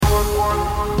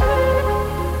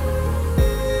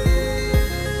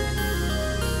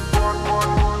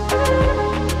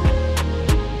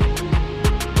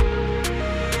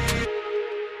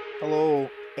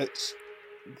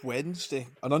Wednesday.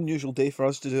 An unusual day for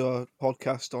us to do a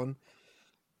podcast on,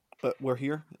 but we're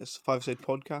here. It's the Five Side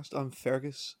Podcast. I'm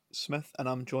Fergus Smith, and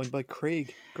I'm joined by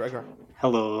Craig Gregor.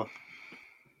 Hello.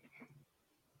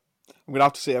 I'm gonna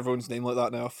have to say everyone's name like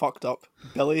that now. I fucked up.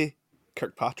 Billy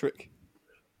Kirkpatrick,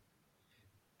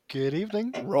 Good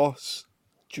evening. Ross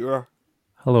Dewar,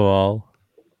 Hello, all.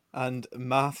 and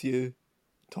Matthew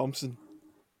Thompson.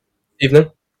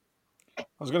 Evening. I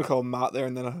was gonna call him Matt there,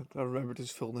 and then I remembered his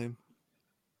full name.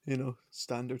 You know,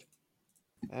 standard.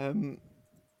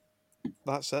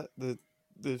 That's it. The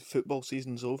football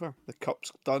season's over. The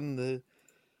cup's done. The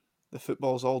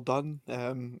football's all done.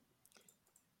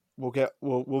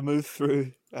 We'll move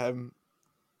through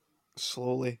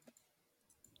slowly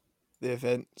the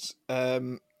events.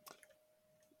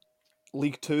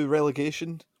 League Two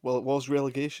relegation. Well, it was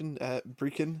relegation.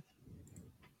 Brecon.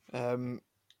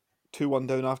 2-1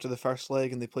 down after the first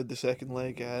leg, and they played the second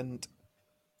leg and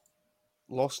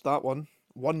lost that one.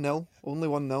 1-0, only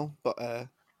 1-0, but they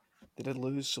did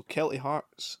lose. So Kelty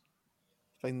Hearts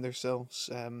find themselves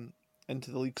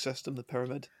into the league system, the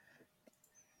pyramid.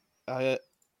 The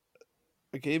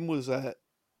game was with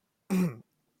a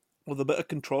bit of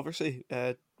controversy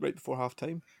right before half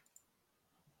time.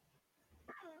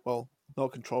 Well,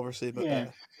 not controversy, but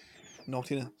Yeah.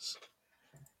 naughtiness.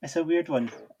 It's a weird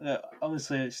one.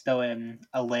 Obviously, it's still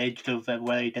alleged of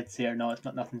whether he did say it or not.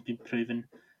 Nothing's been proven.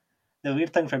 The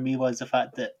weird thing for me was the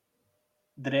fact that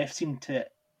the ref seemed to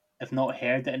have not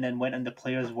heard it and then went on the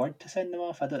player's word to send them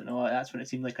off. I don't know. That's what it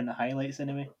seemed like in the highlights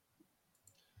anyway.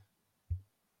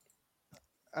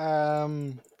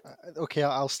 Okay,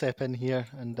 I'll step in here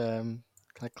and kind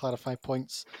of clarify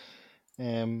points.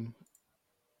 I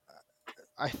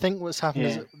think what's happened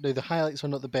is now the highlights are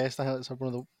not the best. The highlights are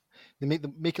they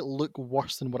make it look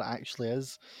worse than what it actually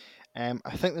is. I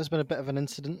think there's been a bit of an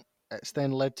incident. It's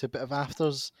then led to a bit of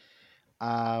afters.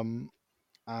 And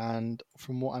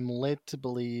from what I'm led to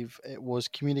believe, it was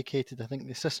communicated. I think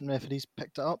the assistant referees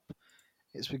picked it up.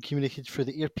 It's been communicated through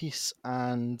the earpiece,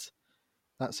 and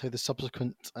that's how the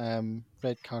subsequent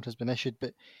red card has been issued.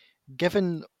 But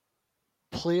given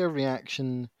player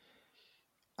reaction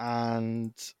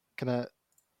and kind of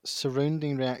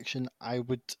surrounding reaction, I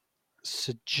would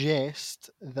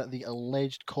suggest that the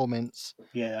alleged comments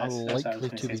are likely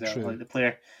to be true. Like the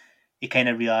player, he kind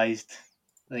of realised,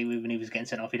 like when he was getting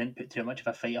sent off, he didn't put too much of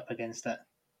a fight up against it,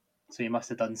 so he must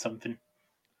have done something.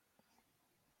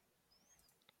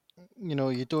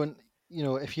 You don't.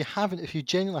 If you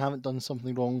genuinely haven't done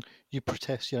something wrong, you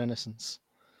protest your innocence.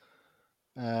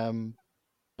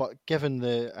 But given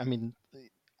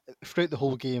throughout the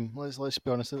whole game, let's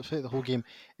be honest, throughout the whole game,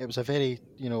 it was a very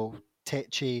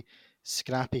tetchy,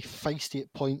 scrappy, feisty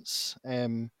at points.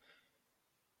 It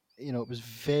was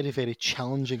very, very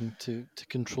challenging to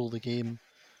control the game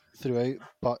throughout.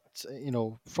 But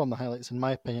from the highlights, in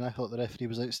my opinion, I thought the referee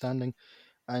was outstanding.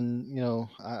 And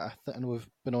I know we've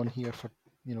been on here for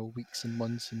weeks and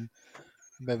months, and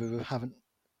maybe we haven't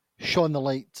shone the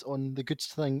light on the good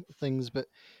things, but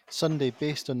Sunday,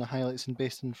 based on the highlights and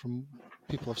based on from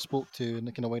people I've spoke to in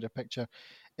the kind of wider picture,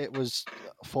 it was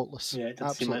faultless. Yeah, it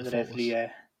did seem like the referee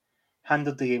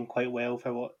handled the game quite well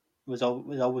for what was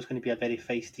always going to be a very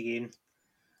feisty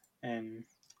game.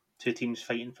 Two teams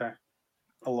fighting for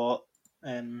a lot.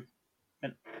 And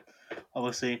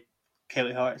obviously,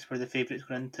 Kelty Hearts were the favourites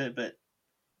going into it, but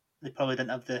they probably didn't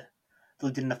have the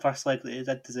lead in the first leg that they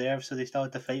did deserve, so they still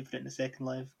had to fight for it in the second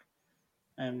leg.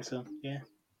 So yeah.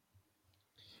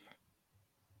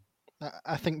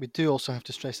 I think we do also have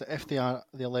to stress that if the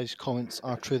alleged comments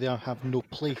are true, they have no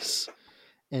place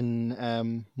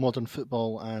in modern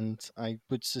football, and I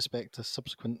would suspect a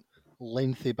subsequent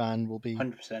lengthy ban will be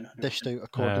 100%. dished out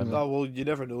accordingly. Well, you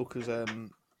never know, because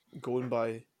going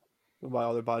by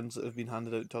other bans that have been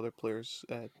handed out to other players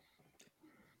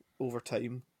over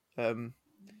time,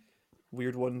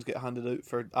 weird ones get handed out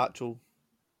for actual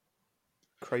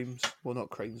crimes. Well, not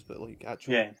crimes, but like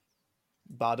actual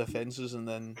bad offences, and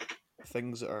then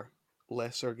things that are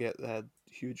lesser get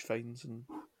huge fines and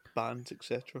bans,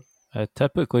 etc.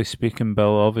 Typically speaking,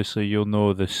 Bill, obviously you'll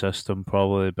know the system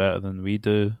probably better than we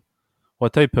do.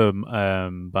 What type of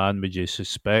ban would you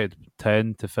suspect?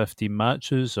 10 to 15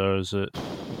 matches, or is it?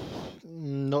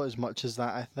 Not as much as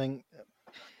that, I think.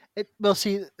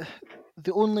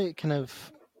 The only kind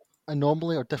of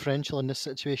anomaly or differential in this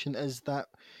situation is that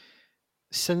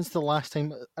since the last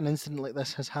time an incident like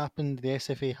this has happened, the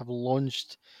SFA have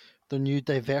launched their new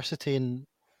diversity and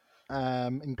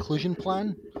inclusion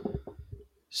plan.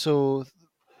 So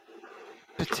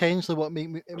potentially what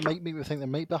it might make me think there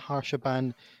might be a harsher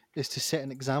ban is to set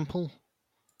an example.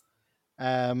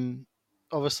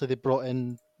 Obviously they brought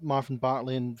in Marvin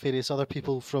Bartley and various other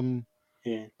people from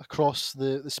Yeah. across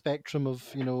the spectrum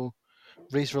of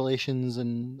race relations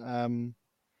and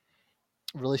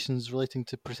relations relating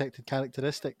to protected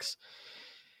characteristics.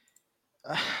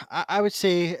 I would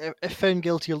say if found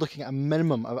guilty, you're looking at a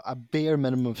minimum, a bare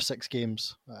minimum of 6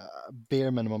 games. A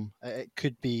bare minimum. It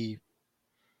could be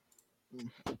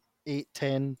 8,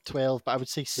 10, 12, but I would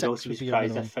say I'd 6 also be would be your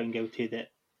surprised minimum. if found guilty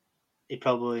that he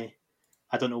probably,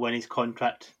 I don't know when his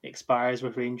contract expires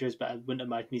with Rangers, but I wouldn't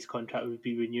imagine his contract would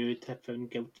be renewed if found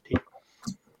guilty.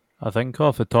 I think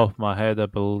off the top of my head, I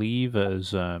believe it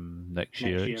is next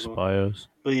year Well, expires.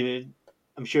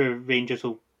 I'm sure Rangers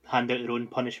will hand out their own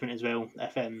punishment as well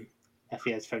if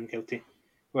he is found guilty,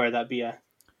 whether that be a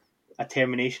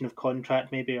termination of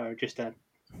contract maybe, or just a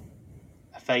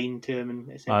fine to him, and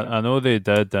etc. I know they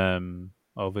did.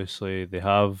 Obviously, they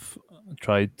have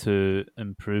tried to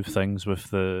improve things with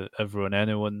the everyone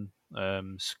anyone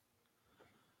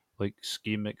like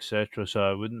scheme, etc. So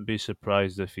I wouldn't be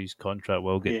surprised if his contract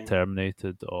will get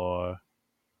terminated or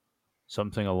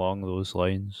something along those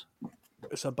lines.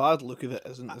 It's a bad look of it,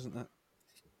 isn't it?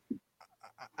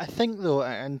 I think though,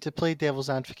 and to play devil's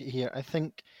advocate here, I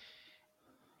think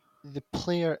the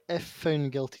player, if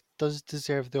found guilty, does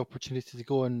deserve the opportunity to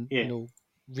go on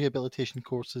rehabilitation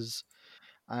courses,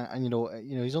 and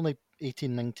he's only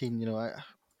 18, 19.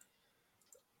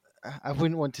 I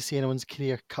wouldn't want to see anyone's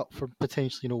career cut for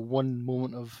potentially one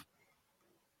moment of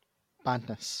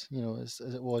badness. As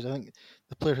it was. I think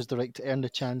the player has the right to earn the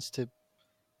chance to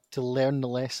learn the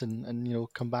lesson and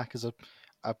come back as a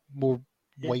more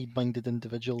wide-minded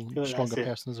individual, stronger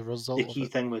person as a result. The key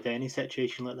thing with any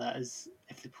situation like that is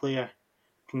if the player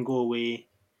can go away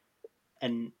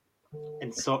and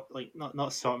sort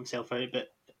not sort himself out,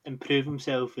 but improve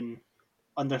himself and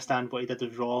understand what he did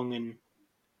was wrong and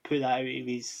put that out of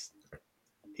his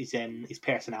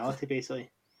personality basically,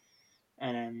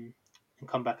 and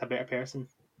come back a better person,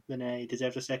 then he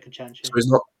deserves a second chance. So he's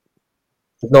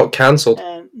not cancelled.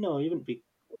 No, he wouldn't be.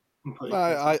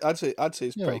 I'd say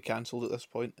he's pretty cancelled at this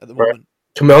point at the Right. moment.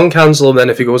 Can we uncancel him then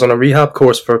if he goes on a rehab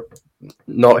course for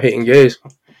not hating gays?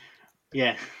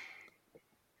 Yeah.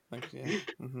 Thanks. Yeah.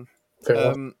 Mm-hmm. Fair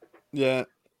enough. Yeah.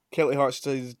 Kelty Hearts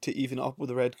decided to even up with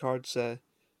the red cards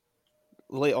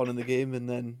late on in the game, and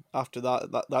then after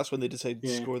that's when they decided to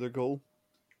score their goal.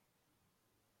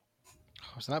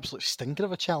 It was an absolute stinker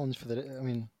of a challenge for I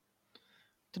mean,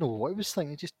 I don't know what he was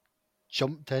thinking. He just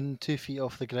jumped in 2 feet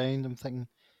off the ground. I'm thinking,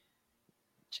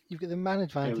 you've got the man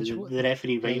advantage. The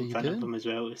referee right in front of him as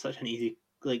well. It was such an easy,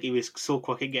 he was so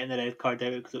quick at getting the red card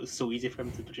out because it was so easy for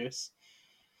him to produce.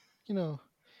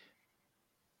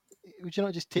 Would you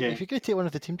not just take, if you're going to take one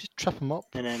of the team, just trip him up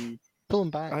and then pull him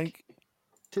back,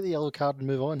 take the yellow card and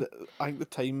move on. I think the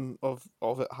time of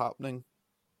it happening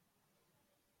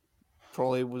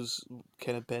probably was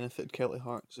kind of benefited Kelty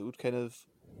Hearts. It would kind of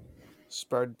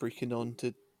spurred Brechin on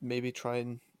to maybe try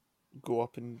and go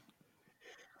up and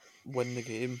win the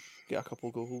game, get a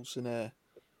couple goals, and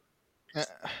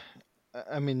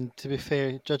I mean, to be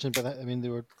fair, judging by that, I mean they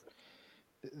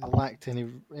lacked any,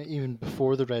 even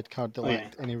before the red card, they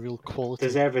lacked any real quality.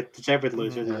 Deserved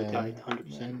loser, they died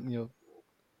 100%.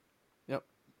 Yep.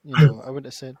 I wouldn't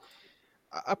have said.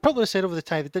 I probably would have said over the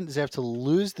tie they didn't deserve to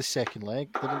lose the second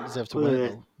leg. They didn't deserve to win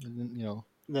it though.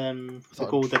 The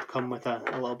goal did come with a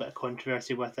little bit of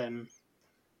controversy with a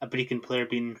Brechin player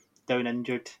being down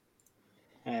injured.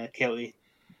 Kelty,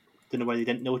 don't know whether they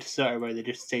didn't notice it or whether they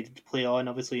just decided to play on.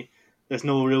 Obviously, there's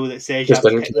no rule that says you have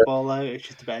to kick the ball out. It's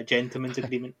just a bit of gentleman's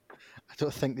agreement. I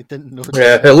don't think they didn't notice.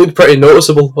 Yeah, it looked pretty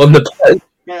noticeable on the pitch.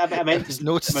 Yeah, I meant it's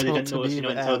noticeable they didn't notice,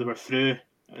 until they were through.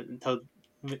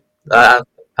 I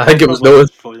think it was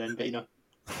noticed before then, but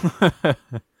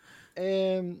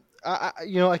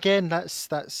again, that's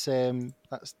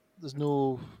there's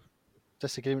no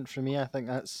disagreement for me. I think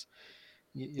that's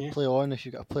you play on if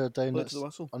you've got a player down. That's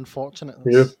unfortunate.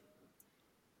 It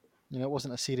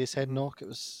wasn't a serious head knock. It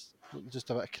was just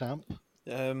a bit of cramp.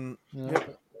 I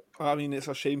mean, it's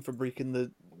a shame for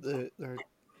Brechin their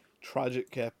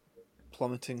tragic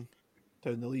plummeting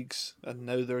down the leagues, and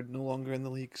now they're no longer in the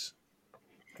leagues.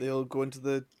 They'll go into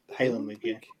the Highland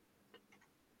League.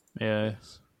 Yeah.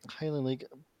 Highland League,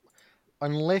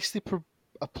 unless they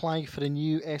apply for a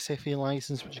new SFA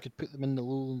license, which could put them in the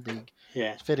Lowland League.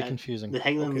 Yeah, it's very confusing. The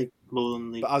Highland League,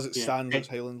 Lowland League, but as it stands, it's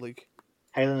Highland League.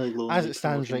 Highland League, Lowland as it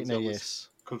stands right now, yes.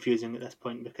 Confusing at this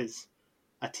point because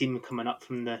a team coming up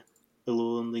from the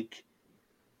Lowland League,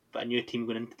 but a new team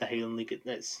going into the Highland League, it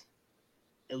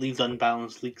leaves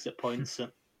unbalanced leagues at points. So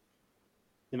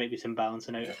there might be some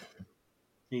balancing out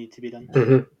need to be done.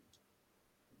 Mm-hmm.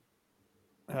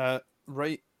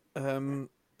 Right.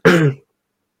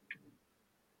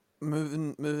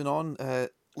 Moving on.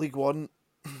 League One.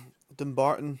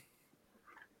 Dumbarton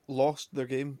lost their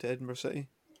game to Edinburgh City.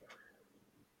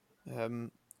 1-0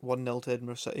 to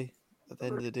Edinburgh City at the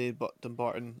end of the day, but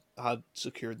Dumbarton had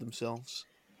secured themselves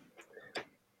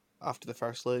after the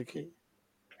first leg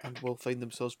and will find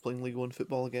themselves playing League One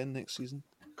football again next season.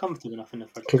 Comfortable enough in the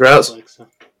first Congrats. leg, so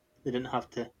they didn't have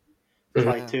to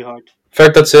try Yeah. too hard.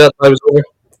 Ferg did say that tie was over.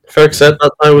 Ferg said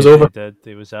that tie was over. He did.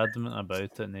 He was adamant about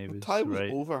it, and he The was tie was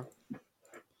right. over.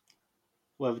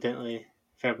 Well, evidently,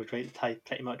 Fair was right. The tie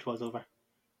pretty much was over,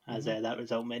 as that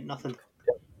result meant nothing.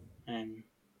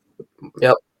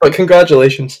 But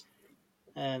congratulations.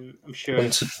 I'm sure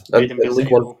And Edinburgh League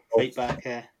City One. will fight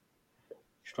back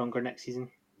stronger next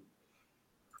season.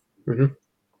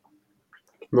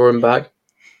 Roaring back.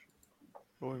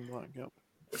 Going back, yep.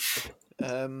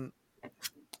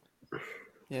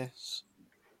 Yes.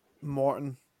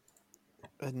 Morton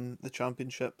in the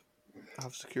Championship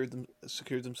have secured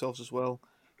themselves as well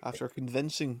after a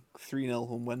convincing 3-0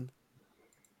 home win.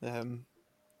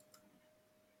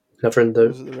 Never in doubt.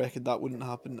 Was it the record that wouldn't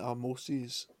happen? Most of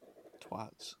these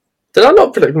twats. Did I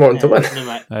not predict Morton to win? No,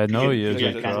 mate. I know you you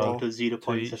did did. draw. To 0 To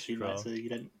points each this week, draw. mate, so you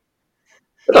didn't.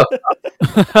 Right?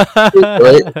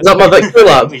 Is that my victory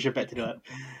lap? We should bet to do it.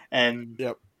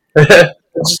 Yep.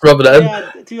 Just rubbing it in.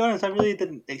 Yeah, to be honest, I really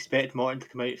didn't expect Morton to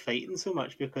come out fighting so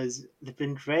much because they've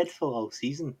been dreadful all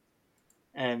season.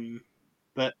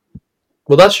 But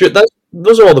Well, those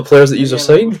are all the players that you've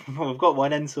signed. we've got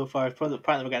one in so far.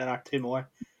 Apparently, we're getting our two more.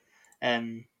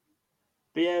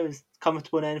 But yeah, it was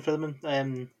comfortable end for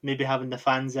them. Maybe having the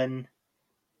fans in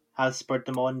has spurred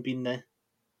them on, being the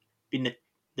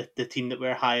team that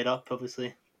were higher up.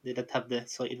 Obviously, they did have the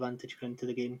slight advantage going into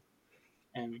the game.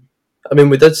 I mean,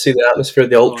 we did see the atmosphere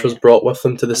the Ultras brought with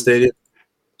them to the stadium.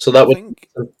 So that I would. think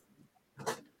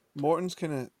Morton's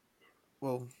kind of,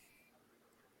 well,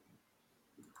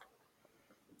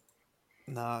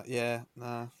 nah. I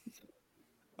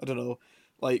don't know.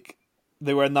 Like,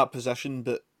 they were in that position,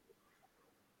 but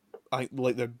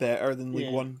they're better than League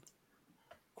Yeah. One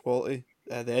quality.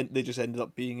 They just ended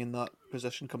up being in that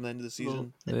position come the end of the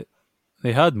season.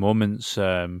 They had moments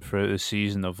throughout the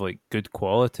season of like good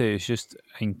quality. It's just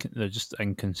they're just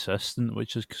inconsistent,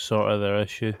 which is sort of their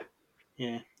issue.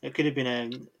 Yeah, it could have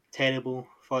been terrible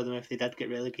for them if they did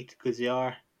get relegated because they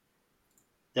are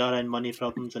in money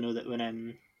problems. I know that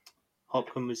when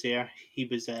Hopkins was there, he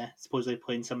was supposedly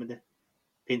paying some of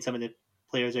the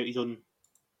players out his own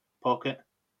pocket.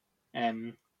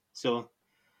 So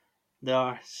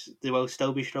they will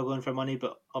still be struggling for money,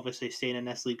 but obviously staying in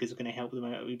this league is going to help them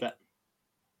out a wee bit.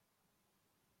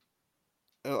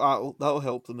 That'll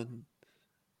help them,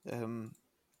 and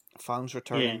fans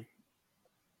returning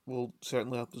will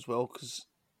certainly help as well. Because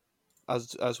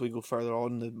as we go further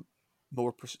on, the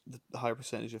higher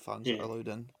percentage of fans that are allowed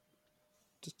in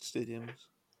to stadiums.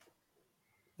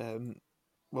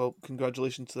 Well,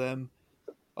 congratulations to them.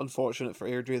 Unfortunate for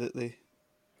Airdrie that they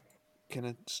kind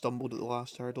of stumbled at the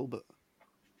last hurdle, but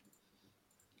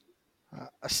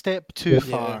a step too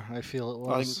far, I feel it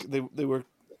was. I think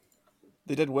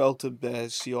they did well to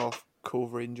see off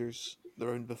Cove Rangers the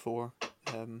round before.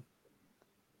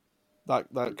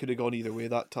 That could have gone either way,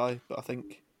 that tie, but I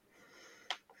think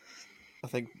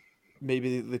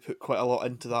maybe they put quite a lot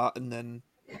into that, and then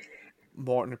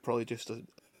Morton are probably just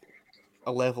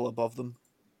a level above them,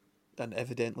 and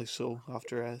evidently so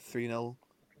after a 3-0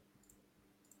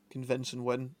 convincing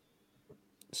win,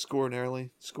 scoring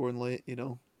early, scoring late,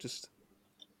 just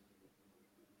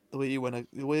the way you win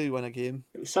a game.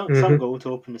 It was some goal to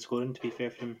open the scoring. To be fair,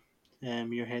 from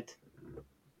Muirhead,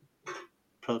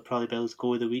 probably Bill's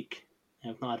goal of the week.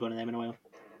 I've not had one of them in a while.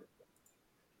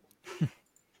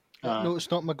 No, it's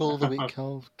not my goal of the week.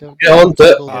 I'll go. Get on to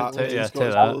it. Goal of the week. He's got take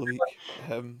his that. goal of the week.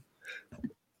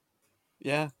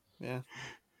 Yeah.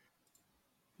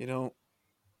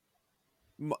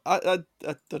 I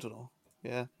don't know.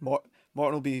 Yeah, Morton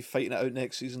will be fighting it out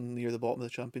next season near the bottom of the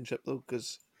Championship though,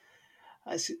 because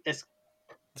It's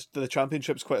the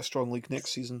Championship's quite a strong league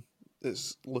next season.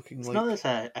 It's looking like not as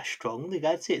a strong league.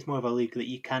 I'd say it's more of a league that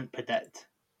you can't predict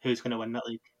who's going to win that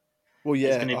league. well,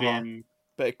 yeah, It's going to be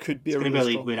but it could be it's a going really to be a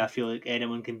league strong where I league. feel like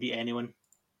anyone can beat anyone.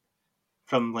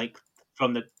 From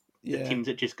the teams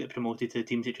that just get promoted to the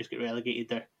teams that just get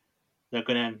relegated,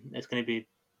 it's gonna be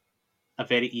a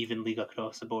very even league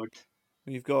across the board.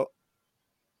 You've got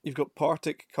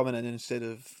Partick coming in instead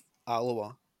of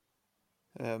Alloa.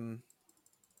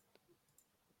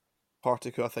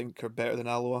 Partick, who I think are better than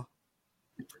Alloa.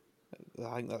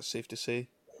 I think that's safe to say.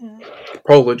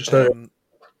 Probably just now.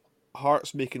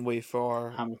 Hearts making way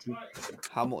for Hamilton.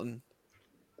 Hamilton,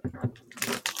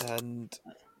 and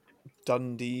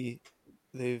Dundee,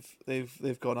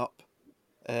 they've gone up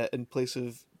in place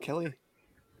of Kelly,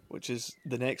 which is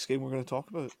the next game we're going to talk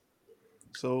about.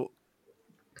 So,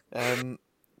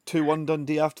 2-1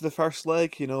 Dundee after the first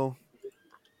leg.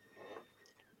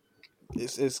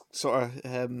 It's sort of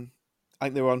I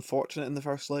think they were unfortunate in the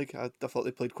first leg. I thought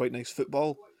they played quite nice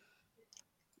football.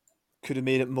 Could have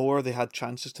made it more. They had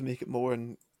chances to make it more,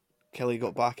 and Kelly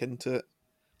got back into it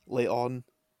late on.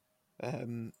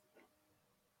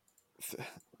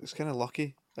 It's kind of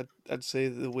lucky, I'd say,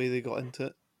 the way they got into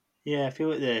it. Yeah, I feel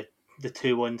like the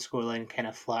 2-1 scoreline kind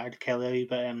of flattered Kelly a wee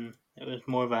bit. It was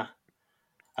more of a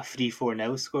 3-4-0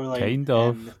 scoreline. Kind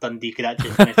of. If Dundee could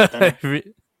actually finish the dinner.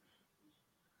 Re-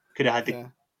 Could have had the Yeah.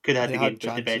 could have had They the had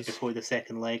game put to bed chances. before the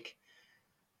second leg.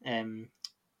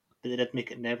 But they did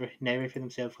make it never for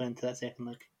themselves going into that second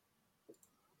leg.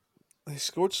 They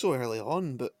scored so early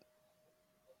on, but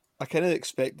I kind of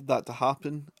expected that to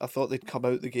happen. I thought they'd come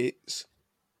out the gates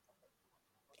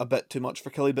a bit too much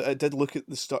for Kelly, but it did look at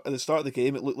the start of the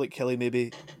game. It looked like Kelly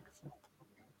maybe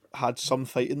had some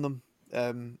fight in them,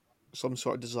 some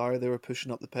sort of desire. They were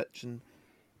pushing up the pitch and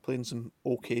playing some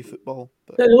okay football.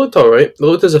 But Yeah, they looked alright. They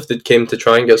looked as if they came to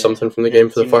try and get something from the game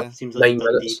for the first Seems like 9 the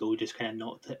Dundee minutes. goal just kind of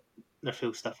knocked it, their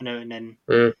full stuffing out, and then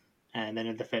Mm. then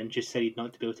the defence just decided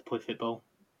not to be able to play football.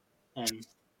 I mean,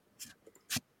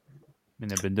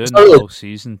 they've been doing It's that not really- all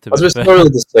season. To As be it's fair. not really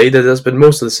decided, it's been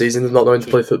most of the season they've not knowing to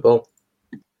play football.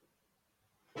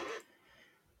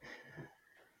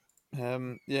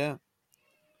 Yeah.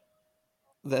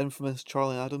 The infamous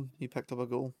Charlie Adam, he picked up a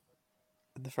goal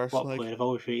in the first What leg. player? I've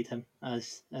always rated him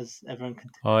as everyone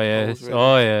can. Oh yeah, Always ready.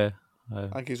 oh yeah. I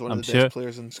think he's one I'm of the sure- best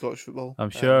players in Scottish football.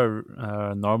 I'm sure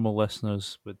our normal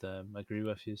listeners would agree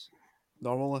with you.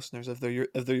 Normal listeners, if they're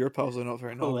your pals, they're not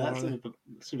very Oh, normal. that's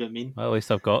are a bit mean. Well, at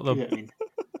least I've got That's a them.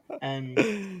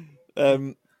 bit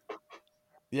mean.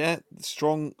 Yeah,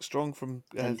 strong from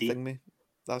Dundee. Thingy.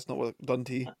 That's not what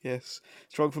Dundee. Yes,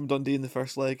 strong from Dundee in the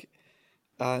first leg,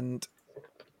 and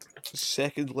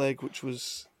second leg, which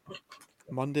was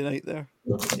Monday night there.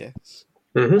 Yes.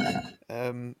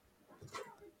 Mm-hmm.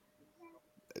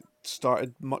 It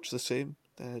started much the same.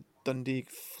 Dundee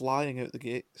flying out the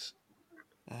gates.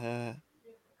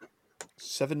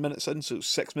 7 minutes in, so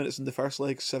 6 minutes in the first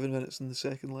leg, 7 minutes in the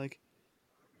second leg.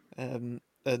 And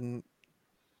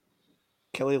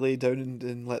Kelly laid down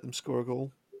and let them score a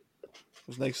goal. It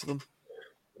was nice of them.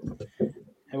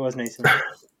 It was nice of him.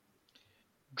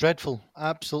 Dreadful,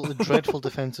 absolutely dreadful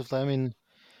defensively. I mean,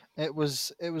 it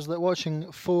was like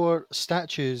watching four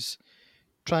statues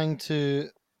trying to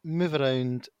move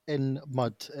around in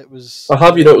mud. It was. I'll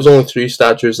have you know it was only 3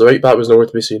 statues. The right back was nowhere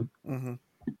to be seen. Mm-hmm.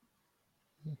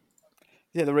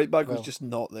 Yeah, the right back was Well. just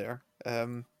not there.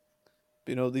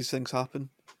 But these things happen.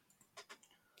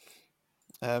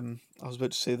 I was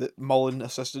about to say that Mullen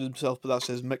assisted himself, but that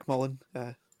says Mick Mullen.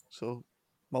 So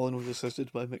Mullen was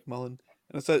assisted by Mick Mullen,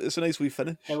 and it's a nice wee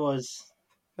finish. It was.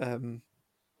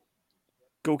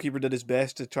 Goalkeeper did his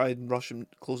best to try and rush him,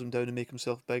 close him down, and make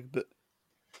himself big, but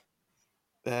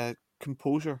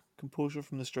composure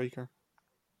from the striker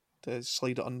to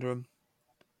slide it under him,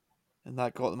 and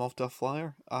that got them off to a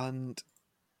flyer. And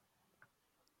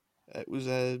it was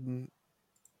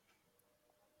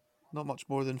not much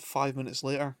more than 5 minutes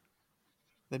later,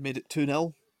 they made it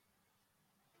 2-0.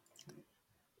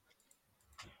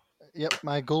 Yep,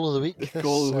 my goal of the week.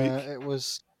 Goal of the week.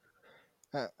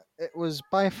 It was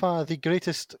by far the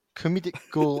greatest comedic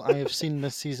goal I have seen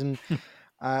this season.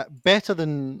 Better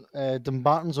than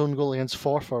Dumbarton's own goal against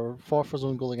Forfar, Forfar's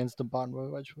own goal against Dumbarton,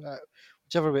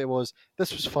 whichever way it was.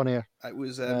 This was funnier. It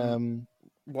was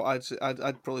what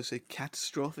I'd probably say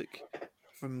catastrophic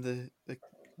from the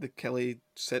Kelly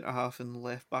centre half and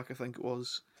left back. I think it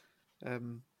was.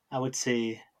 I would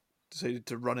say Decided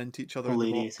to run into each other in the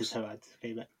hilarious box. is how I'd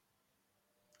describe it.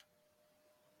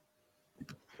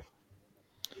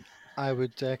 I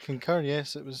would concur.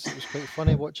 Yes, it was quite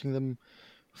funny watching them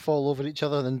fall over each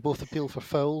other and then both appeal for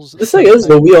fouls. The thing is,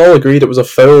 though, we all agreed it was a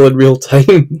foul in real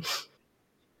time.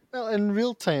 Well, in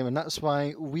real time, and that's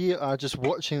why we are just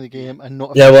watching the game and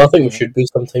not. Yeah, well, I think we officiating it. should be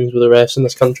sometimes with the refs in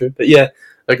this country. But yeah,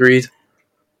 agreed.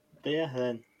 But yeah,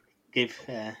 then gave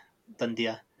Dundee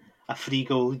a free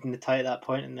goal leading the tie at that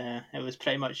point, and it was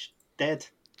pretty much dead.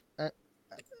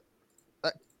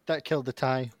 That killed the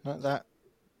tie. That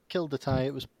killed the tie.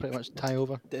 It was pretty much tie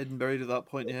over. Dead and buried at that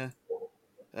point. Yeah.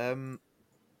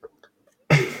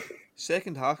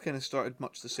 Second half kind of started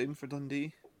much the same for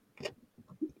Dundee,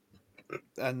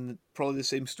 and probably the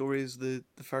same story as the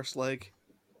first leg,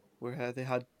 where they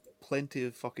had plenty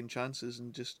of fucking chances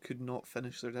and just could not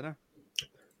finish their dinner.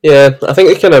 Yeah, I think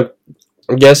they kind of.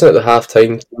 I'm guessing at the half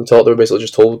time, we thought they were basically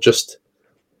just told, just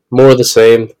More of the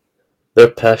same. They're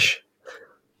pish.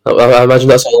 I imagine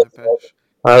that's all.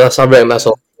 I reckon that's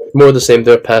all. More of the same.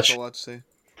 They're That's pish, all I'd say.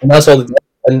 and that's all. They did.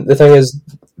 And the thing is,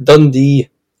 Dundee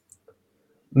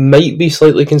might be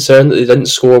slightly concerned that they didn't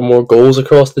score more goals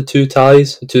across the two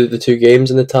ties, the two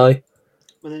games in the tie.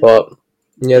 But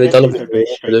yeah, they done Their a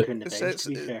best striker bit. in the bench, to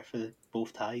be fair, for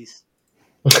both ties.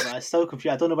 But I'm still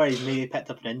confused. I don't know where he's maybe picked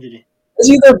up an injury. Is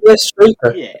he their best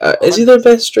striker? Yeah, Is he their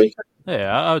best striker?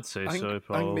 Yeah, I would say I so. think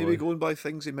Probably. maybe going by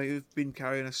things, he might have been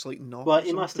carrying a slight knock. Well, or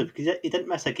he must have, something. because he didn't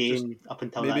miss a game up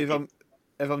until Maybe that.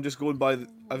 if I'm just going by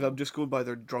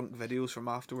their drunk videos from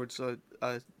afterwards,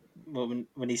 Well,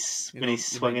 when he's you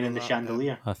swinging might in know the that,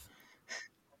 chandelier.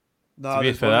 Nah, To be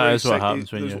there's fair, one that where is he's what sing-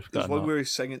 happens when there's, you've there's got one knock. where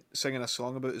he's singing a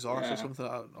song about his arse Yeah. or something.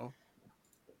 I don't know.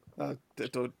 I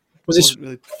don't. Was he? Wasn't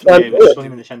really. Yeah, Yeah, he was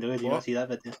swinging in the chandelier. Did you What? not see that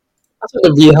video? I thought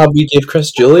the rehab we gave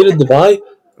Chris Julian in Dubai.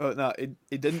 Nah,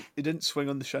 he didn't swing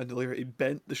on the chandelier. He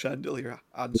bent the chandelier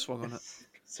and swung on it.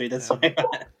 So he did Yeah. swing.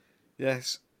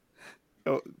 Yes.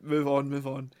 Oh, move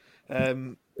on.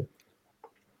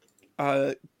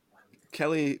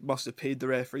 Kelly must have paid the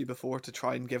referee before to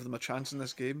try and give them a chance in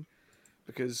this game,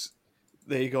 because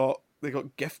they got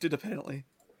gifted a penalty.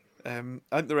 I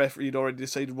think the referee had already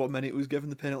decided what minute he was giving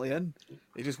the penalty in.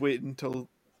 He just waited until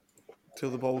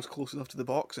the ball was close enough to the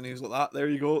box, and he was like, "That, there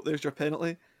you go, there's your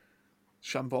penalty."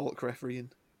 Shambolic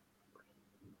refereeing.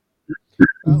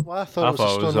 Well, I I thought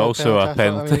thought it it was Stonewall also a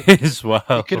penalty. penalty as well.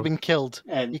 He could have been killed.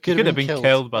 Um, He Could have been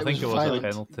killed, but I think it was a violent.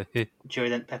 penalty. Joey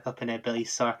didn't pick up on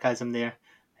Billy's sarcasm there,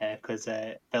 because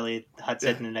Billy had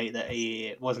said in the night that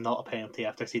it was not a penalty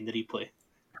after seeing the replay.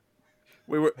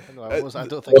 We were. No, I don't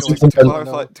think it was.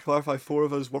 To clarify, 4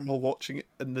 of us were all watching it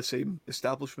in the same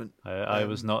establishment. I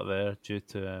was not there due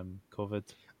to COVID.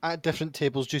 At different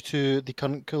tables due to the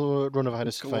current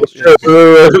coronavirus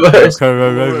Yes.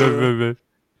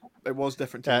 It was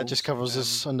different. It just covers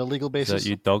us on a legal Is basis. that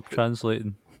you dog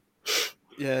translating?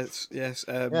 Yes. Yeah.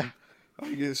 I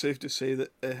think it's safe to say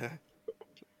that.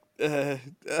 No,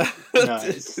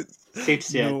 it's safe to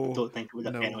say No, I don't think it was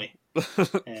a no. penalty.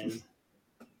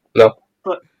 No.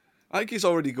 I think he's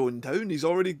already going down. He's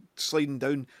already sliding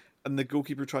down, and the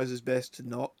goalkeeper tries his best to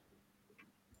not.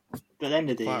 But at the end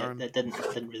of the day, Fire him. it didn't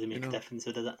really make You know. a difference,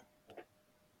 did it?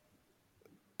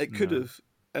 It could No. have,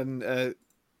 and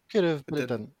Could have, but It it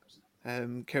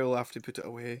didn't. Carroll after put it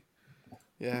away.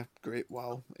 Yeah, great.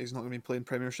 Wow, he's not going to be playing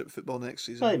Premiership football next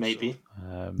season. Well, he might so- be.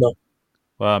 No.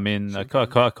 Well, I mean,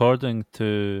 according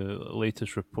to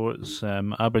latest reports,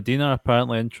 Aberdeen are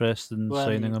apparently interested in Well,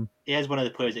 signing him. He is one of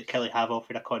the players that Kelly have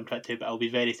offered a contract to, but I'll be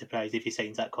very surprised if he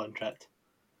signs that contract.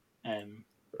 Mhm.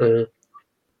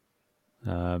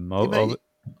 might.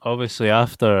 Obviously,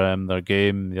 after their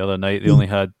game the other night, they only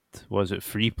had, was it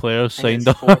 3 players I think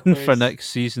signed it's 4 on for players. next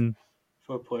season?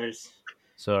 4 players.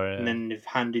 Sorry. And then they've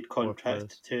handed players.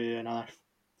 contract to another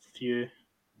few.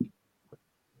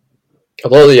 A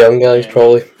lot of the young guys Yeah.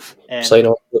 probably Um, sign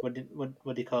on. What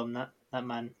do you call him? That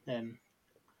man.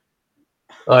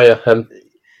 Oh yeah, him.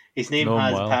 His name Know him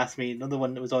has well. passed me. Another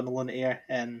one that was on the loan air,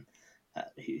 and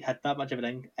he had that much of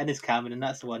an in his cabin, and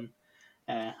that's the one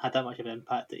had that much of an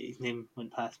impact that his name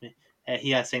went past me.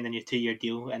 He has signed a new 2-year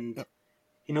deal, and Yep.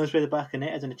 he knows where the back of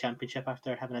net is in the Championship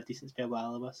after having a decent spell with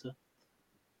Alaba. So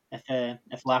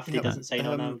if Lafferty Yep. doesn't sign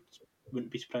on, I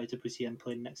wouldn't be surprised if we see him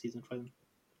playing next season for them.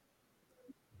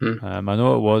 I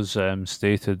know it was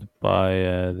stated by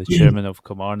the chairman of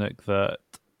Kilmarnock that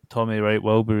Tommy Wright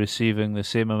will be receiving the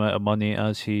same amount of money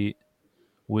as he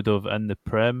would have in the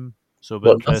Prem. So it'll be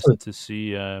What, interesting to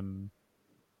see what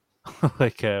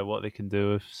they can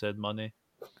do with said money.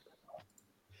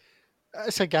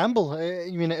 It's a gamble.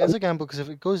 I mean, it is a gamble because if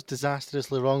it goes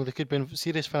disastrously wrong, they could be in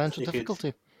serious financial They could.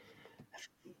 difficulty.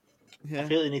 Yeah. I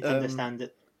feel they need to understand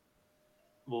that.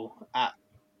 Well,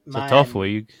 It's a tough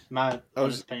league. My I was-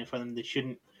 honest opinion for them, they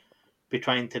shouldn't be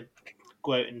trying to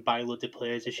go out and buy loads of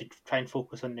players. They should try and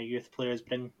focus on their youth players,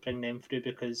 bring them through,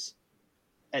 because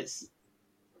it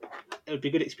would be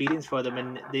a good experience for them,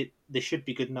 and they should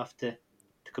be good enough to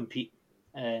compete.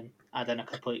 Add in a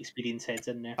couple of experienced heads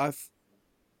in there.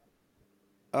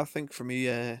 I think for me,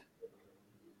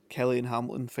 Kelly and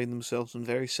Hamilton find themselves in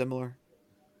very similar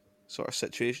sort of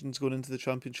situations going into the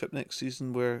Championship next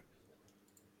season, where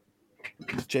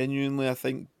genuinely I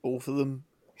think both of them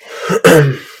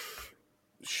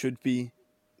should be,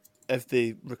 if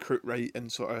they recruit right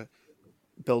and sort of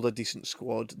build a decent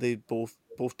squad, both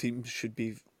teams should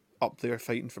be up there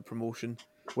fighting for promotion,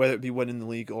 whether it be winning the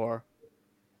league or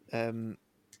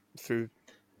through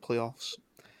playoffs.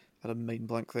 I had a mind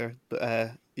blank there,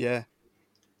 but yeah.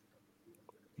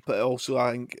 But also,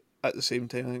 I think at the same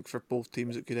time, I think for both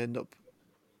teams it could end up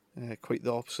quite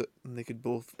the opposite, and they could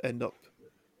both end up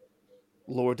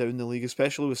lower down the league,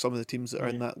 especially with some of the teams that are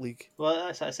in that league. Well,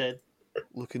 that's what I said.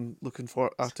 Looking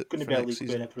for at it. It's going to for be a next league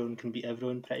season. where everyone can beat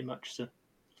everyone pretty much. So,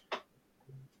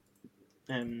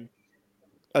 and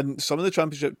some of the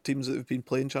championship teams that have been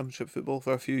playing championship football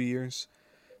for a few years,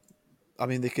 I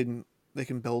mean, they can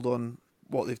build on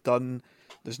what they've done.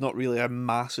 There's not really a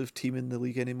massive team in the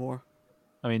league anymore.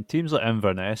 I mean, teams like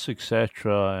Inverness,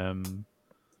 etc.,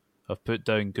 have put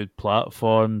down good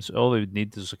platforms. All they would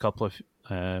need is a couple of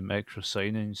extra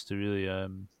signings to really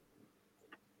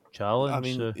challenge. I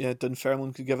mean, yeah,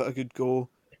 Dunfermline could give it a good go.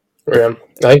 Yeah,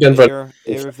 I think Ayr,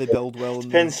 if they build well,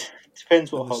 depends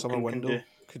what summer Hopkin can do.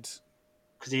 Because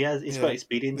he's got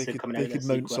experience in coming out of this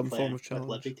league with, form of challenge.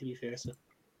 Livy, to be fair. So.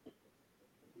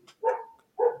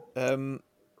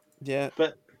 Yeah,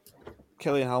 but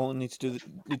Kelly and Hamilton need to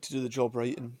do the job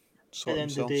right and sort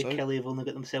themselves out. At the end of the day, Kelly have only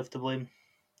got themselves to blame.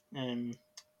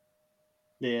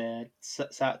 They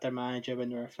sacked their manager when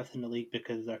they were 5th in the league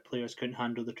because their players couldn't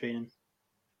handle the training.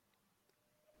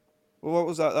 Well, what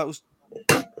was that? That was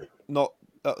not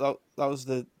that was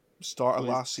the start of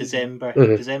last season.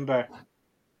 December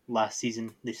last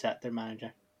season they sacked their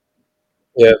manager.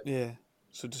 Yeah.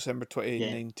 So December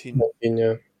 2019.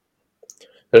 Yeah.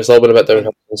 There's a little bit of it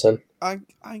down since then. I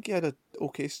think he had an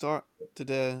okay start to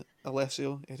the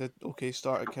Alessio. He had an okay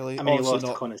start at Kelly. I mean, he lost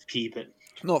to Connors P, but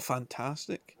not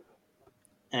fantastic.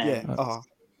 But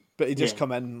he just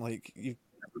come in like you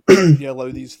allow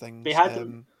these things. He had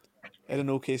an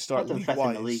okay start league-wise. 5th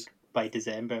in the league by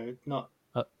December. Not.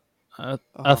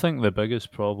 I think the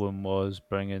biggest problem was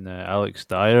bringing Alex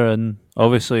Dyer in.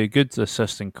 Obviously, a good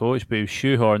assistant coach, but he was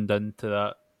shoehorned into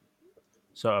that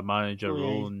sort of manager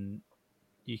role, and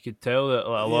you could tell that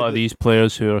a lot of these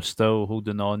players who are still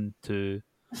holding on to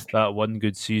that one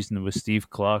good season with Steve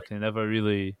Clarke, they never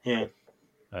really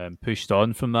pushed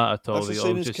on from that at all. That's the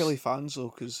same as Kelly fans, though,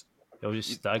 because they all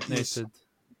just stagnated.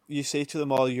 You say to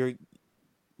them all, you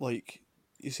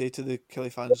say to the Kelly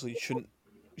fans, you shouldn't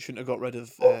have got rid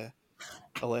of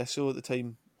Alessio at the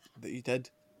time that you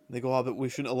did. And they go, but we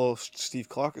shouldn't have lost Steve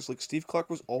Clarke. It's like Steve Clarke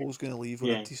was always going to leave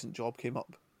when a decent job came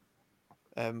up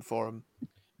for him.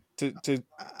 I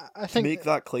think to make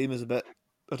that claim is a bit,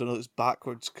 I don't know, it's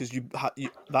backwards, because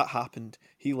that happened.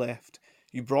 He left.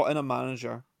 You brought in a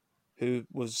manager who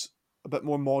was a bit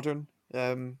more modern,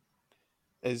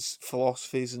 his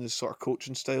philosophies and his sort of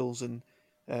coaching styles, and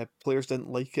players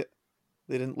didn't like it.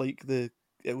 They didn't like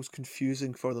it was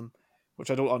confusing for them,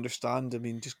 which I don't understand. I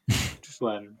mean, just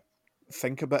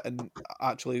think a bit and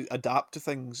actually adapt to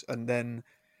things, and then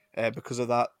because of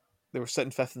that, they were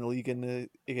sitting 5th in the league and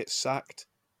he gets sacked.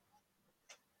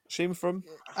 Shame for him.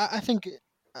 I think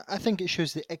it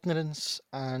shows the ignorance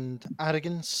and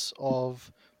arrogance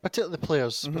of particularly the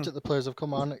players, particularly the players of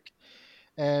Kilmarnock.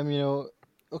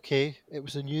 Okay, it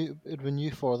would be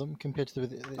new for them compared to the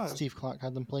way that Steve Clarke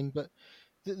had them playing, but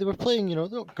they were playing, they're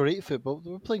not great football.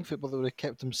 They were playing football that would have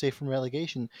kept them safe from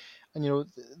relegation. And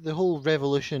the whole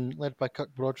revolution led by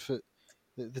Kirk Broadfoot,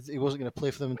 that he wasn't going to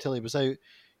play for them until he was out.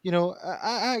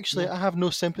 I have no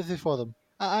sympathy for them.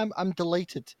 I'm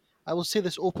delighted. I will say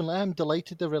this openly. I'm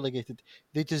delighted they're relegated.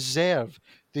 They deserve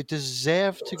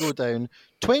to go down.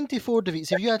 24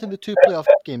 defeats. If you add in the 2 playoff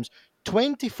games,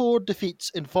 24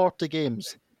 defeats in 40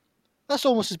 games. That's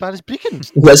almost as bad as Brecon.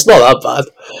 That's not that bad.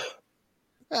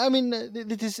 I mean, they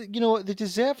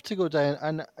deserve to go down,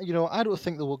 and I don't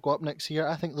think they will go up next year.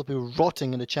 I think they'll be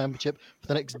rotting in the championship for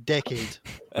the next decade.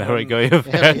 There we go. You've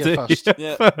heard it first.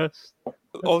 Yeah.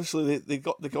 Obviously, they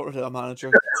got rid of a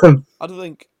manager. I don't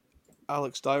think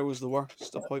Alex Dyer was the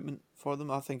worst appointment for them.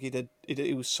 I think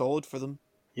he was solid for them.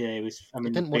 Yeah, he was. I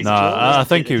mean, I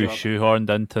think he was shoehorned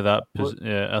into that.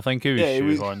 I think he was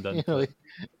shoehorned into.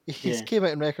 He came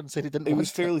out in record and said he didn't.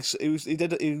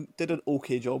 He did an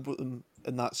okay job with them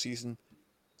in that season,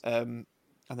 and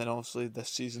then obviously this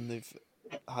season they've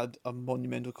had a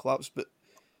monumental collapse. But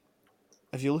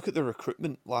if you look at the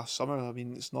recruitment last summer, I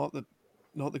mean, it's not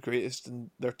the greatest, and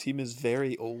their team is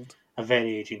very old. A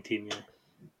very aging team,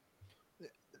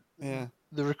 yeah.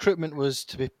 The recruitment was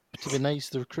to be nice.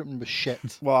 The recruitment was shit.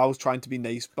 Well, I was trying to be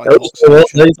nice, but the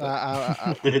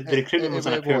recruitment was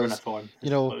a poor form.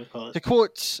 To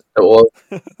quote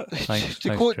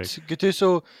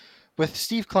Gattuso, with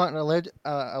Steve Clarke and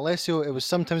Alessio, it was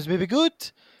sometimes maybe good,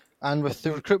 and with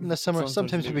the recruitment this summer,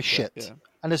 sometimes maybe shit. Yeah.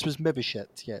 And this was maybe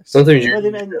shit. Yes. Sometimes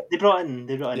they brought in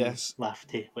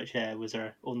Lafferty, which was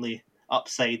our only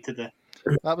upside to the.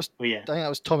 That was. I think that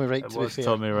was Tommy Wright. To be fair,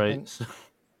 Tommy Wright.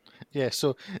 Yeah,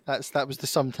 so that was the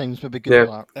sometimes maybe good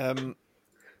part.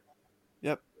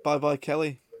 Yep. Bye,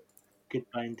 Kelly.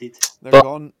 Goodbye indeed. They're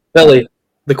gone. Kelly,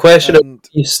 The question is, And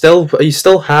are you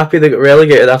still happy they got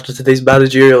relegated after today's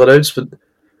managerial announcement?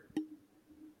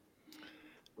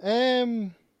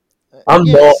 Um, I'm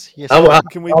not. yes, I'm, I am.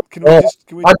 can we I'm can we not. just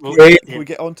I'm Well, great. can we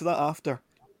get onto that after?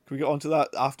 Can we get onto that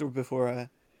after before?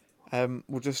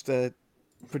 We'll just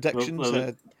predictions. well,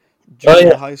 Oh During yeah,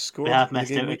 the highest we score have in the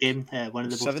missed game out a week. game, one of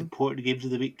the most 7. important games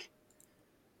of the week.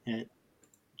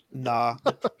 Nah,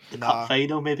 The nah, cup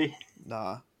final, maybe.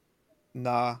 nah,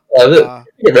 nah, they nah,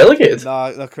 get relegated.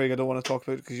 nah. Craig, I don't want to talk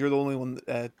about it because you're the only one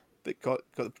that got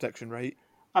the prediction right.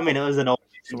 I mean, it was an obvious.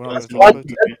 So we're not going to It talk was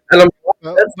about it.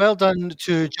 And I'm Well done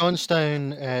to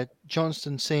Johnston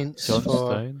Saints for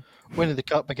Johnstown. winning the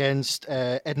cup against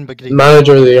Edinburgh Great.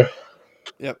 manager of the year.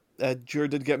 Yep. Jure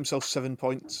did get himself 7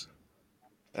 points.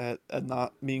 And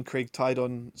that me and Craig tied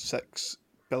on 6.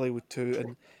 Billy with 2,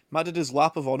 and Matt did his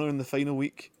lap of honour in the final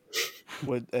week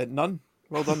with none.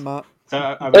 Well done, Matt. So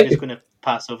are we Thank just you. going to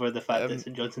pass over the fact that Um,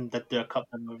 St Johnson did do a cup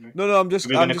hangover? No, I'm just, Are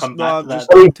we gonna come back to I'm that? just,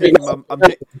 I'm taking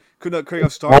my, Craig,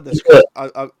 I've started this because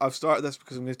I've started this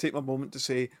because I'm going to take my moment to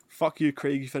say, fuck you,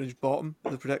 Craig. You finished bottom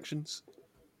of the predictions.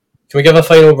 Can we give a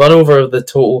final run over of the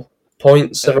total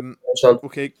points?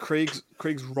 Okay, Craig's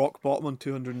rock bottom on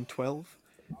 212.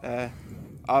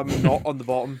 I'm not on the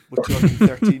bottom with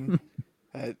 213.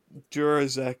 Dura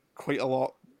is quite a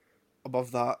lot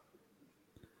above that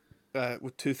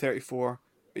with 234.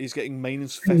 But he's getting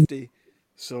minus 50.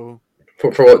 So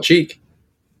For what, cheek?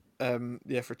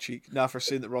 yeah, for cheek. Nah, for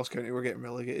saying that Ross County were getting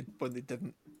relegated when they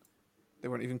didn't. They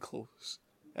weren't even close.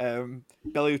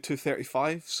 Billy with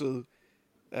 235. So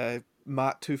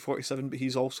Matt 247, but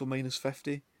he's also minus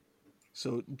 50.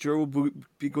 So Dura will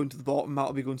be going to the bottom. Matt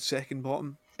will be going second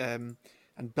bottom. And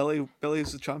Billy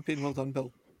is the champion. Well done,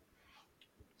 Bill.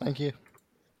 Thank you.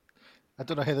 I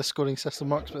don't know how the scoring system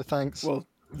works, but thanks. Well,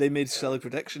 they made silly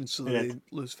predictions, so They they did.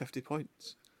 lose 50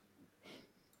 points.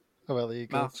 Oh well, there you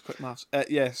go. Quick maths.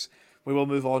 Yes, we will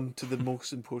move on to the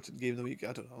most important game of the week.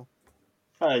 I don't know.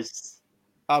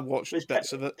 I watched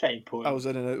bits of it. Pretty important. I was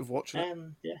in and out of watching it.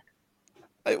 Yeah.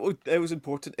 It was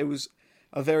important. It was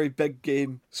a very big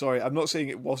game. Sorry, I'm not saying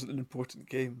it wasn't an important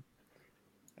game.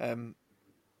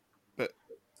 But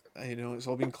it's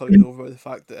all been clouded over by the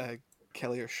fact that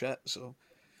Kelly are shit. So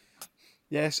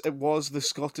yes, it was the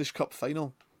Scottish Cup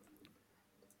final.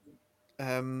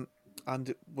 And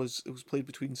it was played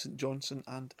between St Johnstone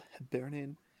and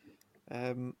Hibernian.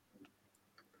 A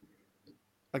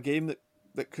game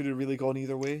that could have really gone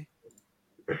either way.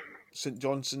 St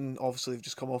Johnstone obviously have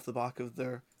just come off the back of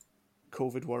their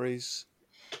COVID worries.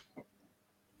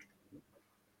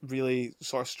 Really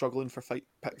sort of struggling for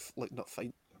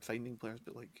finding players,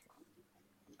 but like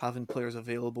having players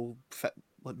available, fit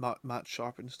like Matt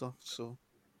Sharp and stuff. So,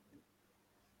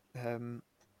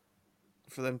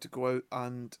 for them to go out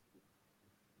and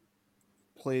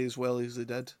play as well as they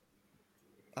did,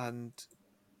 and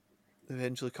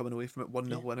eventually coming away from it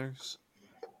 1-0 winners,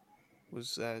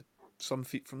 was some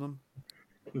feat from them.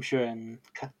 I'm sure.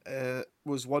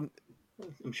 Was one.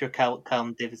 I'm sure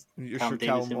Callum Davis. You're Callum sure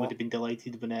Davison Callum would have been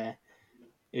delighted when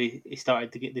they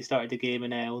started the game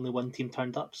and only one team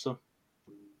turned up. So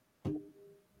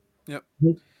Yep.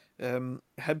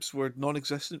 Hibs were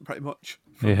non-existent pretty much.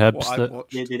 They From what Hibsed I've it.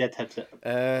 watched. they did Hibs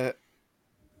it.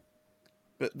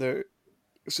 But they're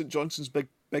St Johnstone's big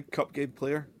cup game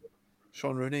player,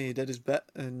 Sean Rooney. He did his bit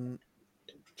in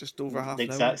just over half The an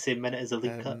hour. exact same minute as the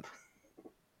League Cup.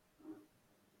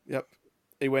 Yep.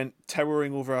 He went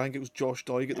towering over. I think it was Josh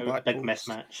Doig at the back Big post,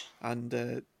 mismatch.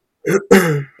 and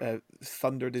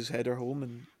thundered his header home,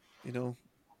 and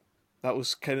that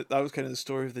was kind of the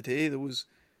story of the day. There was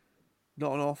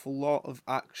not an awful lot of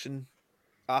action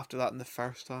after that in the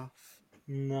first half.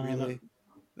 No, Really,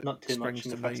 not too much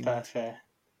in the first mind. half.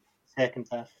 Second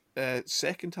half.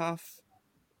 Second half,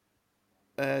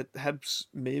 Hibs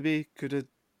maybe could have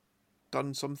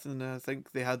done something. I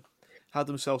think they had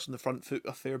themselves in the front foot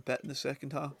a fair bit in the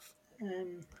second half. I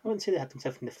wouldn't say they had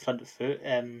themselves in the front foot.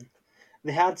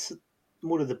 They had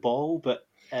more of the ball, but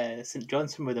St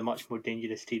Johnstone were the much more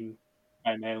dangerous team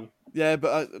by now. Yeah,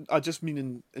 but I just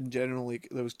mean in general, like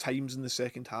there was times in the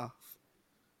second half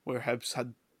where Hibs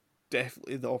had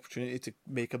definitely the opportunity to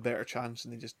make a better chance,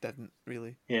 and they just didn't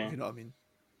really. Yeah. If you know what I mean.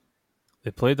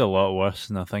 They played a lot worse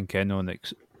than I think anyone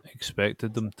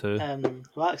expected them to.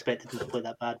 Well, I expected them to play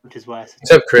that bad, which is why I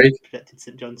Except Craig. predicted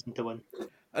St Johnstone to win.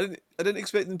 I didn't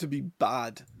expect them to be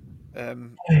bad.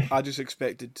 I just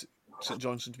expected St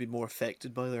Johnstone to be more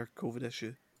affected by their COVID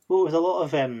issue. Well, it was a lot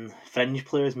of fringe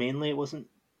players mainly. It wasn't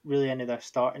really any of their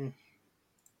starting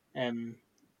 11,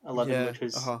 Yeah, which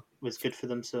was good for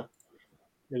them. So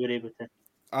they were able to.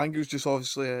 Anger's just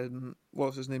obviously, what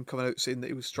was his name, coming out saying that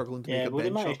he was struggling to make a well, they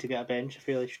bench managed up. to get a bench, a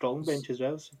fairly strong bench as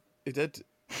well. So. He did.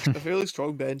 A fairly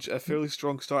strong bench, a fairly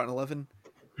strong starting 11.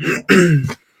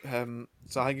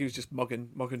 So I think he was just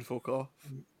mugging folk off.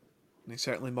 And he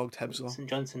certainly mugged Hibs off. St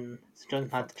Johnson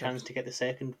had the chance to get the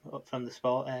second up from the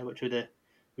spot, which would have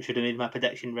made my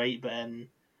prediction right,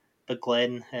 but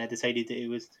Glenn decided that he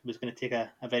was going to take a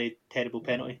very terrible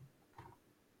penalty.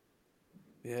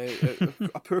 Yeah,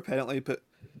 a poor penalty, but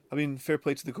I mean, fair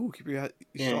play to the goalkeeper. You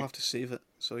still have to save it,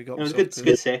 so he got. It was a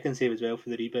good second save as well for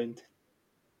the rebound.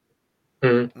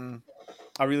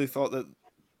 I really thought that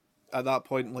at that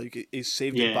point, like, he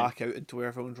saved it back out into where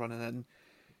everyone's running in.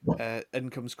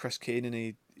 In comes Chris Kane, and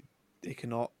he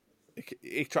cannot.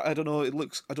 I don't know.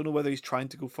 I don't know whether he's trying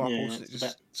to go far post and it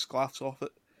just sclaffs off it.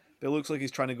 But it looks like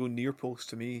he's trying to go near post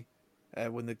to me.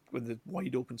 When the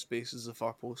wide open space is the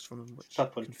far post from him, which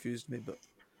confused me. But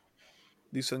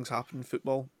these things happen in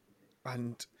football,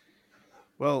 and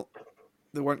well,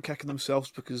 they weren't kicking themselves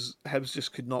because Hibs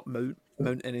just could not mount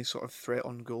any sort of threat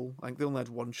on goal. I think they only had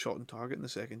one shot on target in the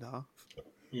second half.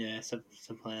 Yeah,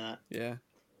 something like that. Yeah,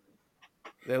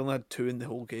 they only had 2 in the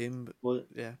whole game. But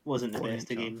wasn't the best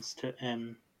of games.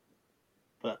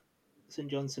 But St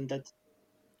Johnson did.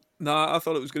 Nah, I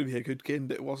thought it was going to be a good game,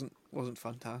 but it wasn't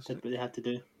fantastic. Did what they had to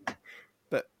do.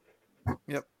 But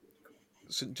yep,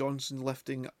 St Johnson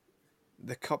lifting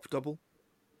the cup double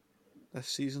this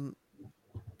season.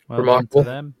 Well done to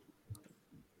them.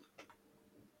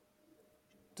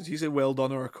 Did he say well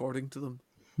done or according to them?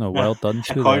 No, well done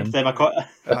to according them. To them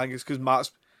I think it's because Matt's.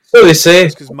 So they say.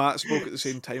 It's because Matt spoke at the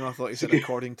same time. I thought he said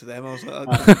according to them. I was like,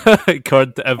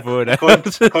 according to everyone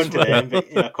else. According to them, but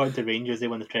according to Rangers, they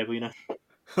won the treble. You know.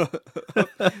 I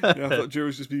thought Joe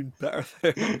was just being better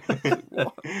there.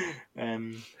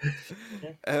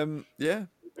 Yeah.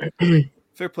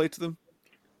 Fair play to them,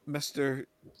 Mr.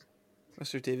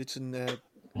 Davidson,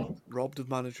 robbed of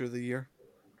Manager of the Year.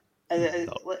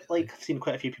 Like I've seen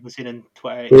quite a few people saying on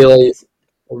Twitter, Really? it's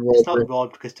not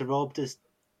robbed because to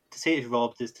say it's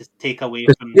robbed is to take away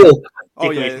from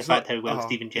the fact how well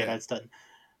Steven Gerrard's done.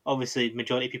 Obviously,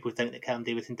 majority of people think that Callum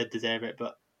Davidson did deserve it,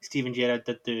 but Steven Gerrard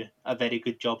did do a very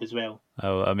good job as well.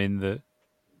 Oh, I mean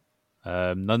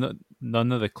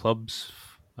none of the clubs,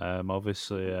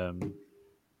 obviously.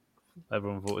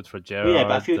 Everyone voted for Gerrard.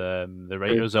 But the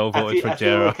writers all voted for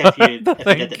Gerrard. Like if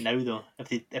they did it now, though,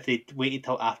 if they waited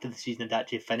till after the season had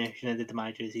actually finished and did the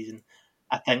manager of the season,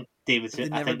 I think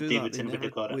Davidson would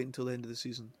have got it. Wait until the end of the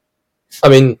season. I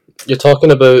mean, you're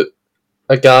talking about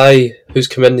a guy who's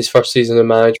come in his first season of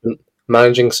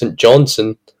managing St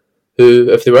Johnson, who,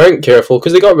 if they weren't careful,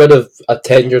 because they got rid of a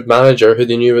tenured manager who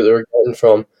they knew what they were getting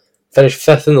from, finished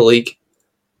 5th in the league,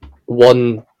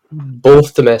 won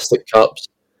both domestic cups,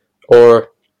 or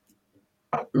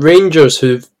Rangers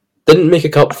who didn't make a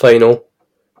cup final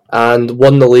and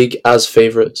won the league as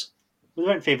favourites. We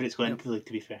weren't favourites going into the league,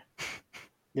 to be fair.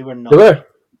 They were not. They were.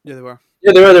 Yeah, they were.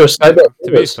 Yeah, they were. They were Skybet.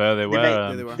 To be fair, they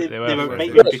were. They were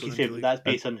might be a bookie favourite. That's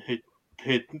based on who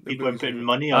people weren't putting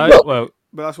money on. Well,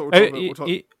 but that's what we're talking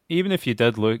about. Even if you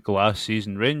did look last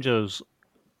season, Rangers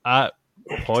at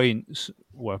points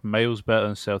were miles better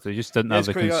than Celtic. They just didn't have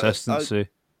the consistency.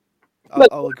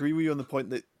 I'll agree with you on the point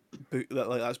that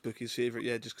that's Bookie's favourite.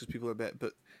 Yeah, just because people are bet,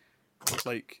 but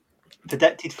like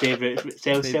predicted favourites.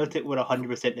 Celtic were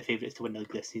 100% the favourites to win the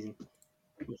league this season,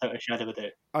 without a shadow of a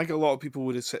doubt. I think a lot of people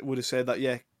would have said that,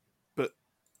 yeah, but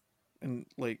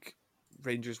like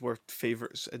Rangers were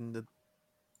favourites in the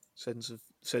sense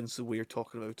that we're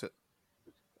talking about it.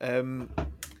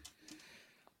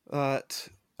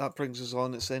 That brings us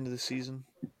on. It's the end of the season.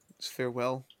 It's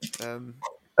farewell.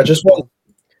 I just want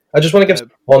to give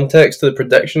some context to the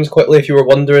predictions quickly. If you were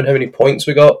wondering how many points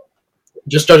we got,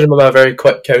 just judging by my very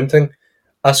quick counting,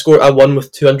 I won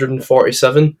with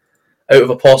 247 out of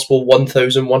a possible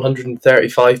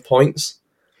 1,135 points.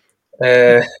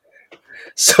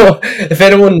 So if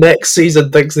anyone next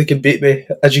season thinks they can beat me,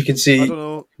 as you can see, I don't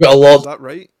know. got a lot. Is that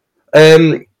right?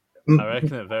 I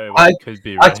reckon it very well could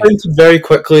be right. I counted very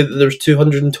quickly that there's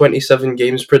 227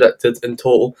 games predicted in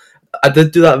total. I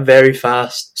did do that very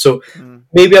fast, so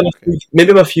maybe I'm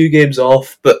a few games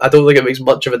off, but I don't think it makes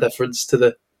much of a difference to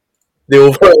the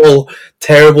overall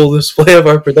terrible display of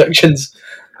our predictions.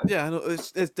 Yeah, I know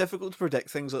it's difficult to predict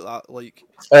things like that, like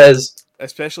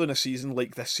especially in a season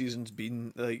like this season's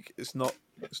been. Like it's not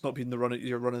been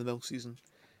your run of the mill season.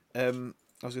 I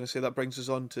was going to say that brings us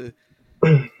on to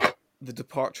the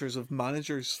departures of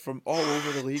managers from all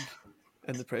over the league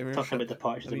in the Premiership. Talking about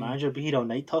departures of manager, be here all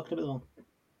night talking about them.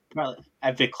 Apparently,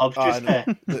 every club's just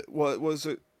what was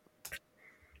it?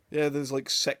 Yeah, there's like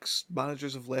 6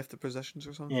 managers have left the positions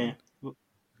or something. Yeah,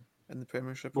 in the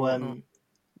Premiership and Well, whatnot.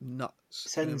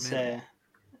 Nuts. Kinda since mental.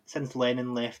 since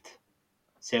Lennon left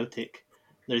Celtic,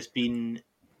 there's been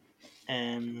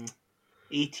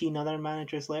 18 other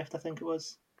managers left, I think it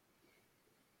was.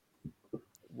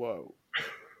 Whoa.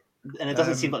 And it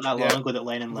doesn't seem like that long ago that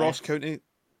Lennon Ross left. County.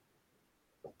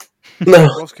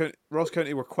 No. Ross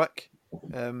County were quick.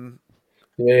 Yeah.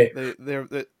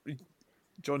 They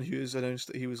John Hughes announced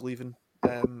that he was leaving.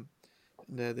 And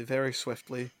they very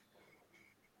swiftly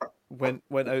went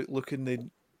out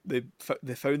looking. They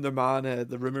found their man.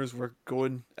 The rumors were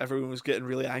going. Everyone was getting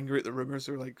really angry at the rumors.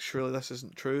 They were like, "Surely this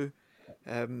isn't true."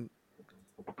 Their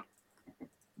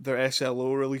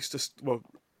SLO released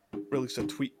a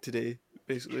tweet today,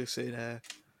 basically saying,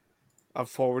 "I've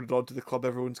forwarded on to the club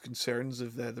everyone's concerns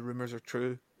if the rumors are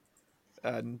true."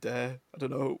 And I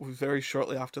don't know. It was very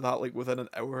shortly after that, like within an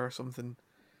hour or something.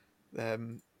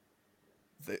 The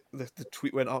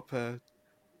tweet went up.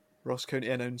 Ross County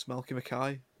announced Malky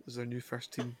Mackay as their new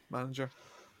first team manager.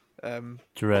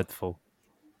 Dreadful.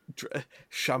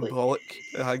 Shambolic,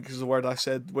 I think is the word I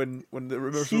said when the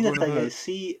rumours See, were the going thing about. is,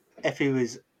 see if he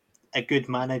was a good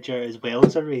manager as well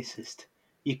as a racist,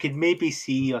 you could maybe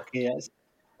see, okay, that's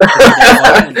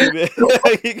a good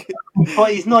appointment.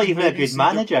 But he's not even a good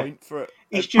manager.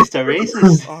 He's just a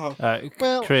racist.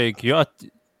 Well, Craig, you ought.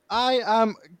 I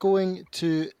am going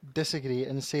to disagree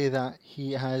and say that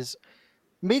he has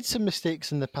made some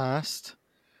mistakes in the past,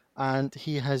 and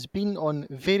he has been on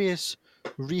various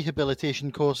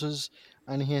rehabilitation courses,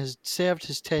 and he has served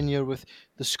his tenure with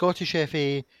the Scottish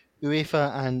FA,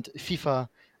 UEFA, and FIFA,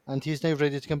 and he's now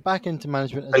ready to come back into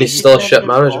management. And he's still a shit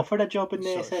manager. Offered a job in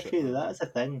the SFA. That's the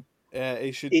thing.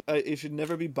 He should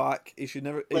never be back. He should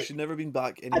never been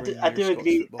back anywhere I near do Scottish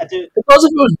agree. football. I do. Because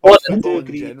if it was one, Football in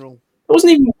agree. general. It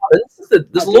wasn't even one instance.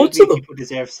 There's loads of them. People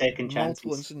deserve second chances.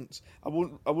 Multiple incidents. I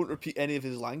won't repeat any of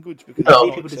his language because I it's agree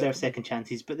not people deserve acceptable. second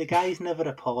chances, but the guy's never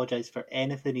apologised for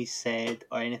anything he's said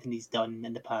or anything he's done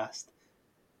in the past.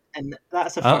 And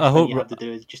that's the first thing you have to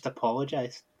do is just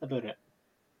apologise about it.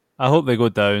 I hope they go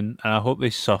down, and I hope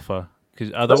they suffer,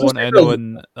 because I don't want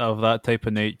anyone of that type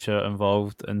of nature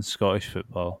involved in Scottish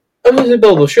football. I was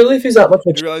Bill, surely if he's that much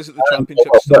of a You realise that the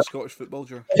Championship's still Scottish football,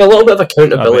 Joe? a little bit of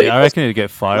accountability. I reckon he'd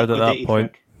get fired at that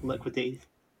point. Liquidated.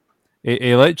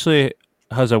 He literally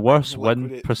has a worse win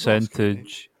Liquidated.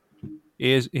 percentage.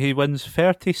 He wins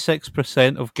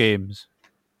 36% of games.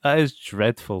 That is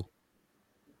dreadful.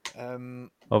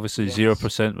 Obviously, yes.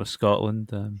 0% with Scotland.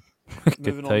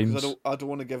 Moving on, because I don't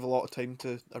want to give a lot of time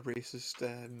to a racist,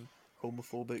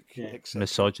 homophobic, etc.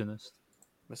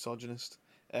 misogynist.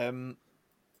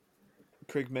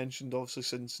 Craig mentioned obviously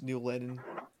since Neil Lennon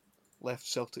left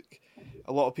Celtic,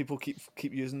 a lot of people keep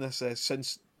using this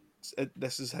since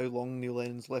this is how long Neil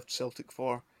Lennon's left Celtic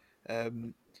for,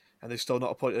 and they've still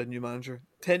not appointed a new manager.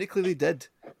 Technically, they did.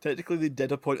 Technically, they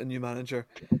did appoint a new manager.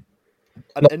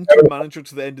 An interim manager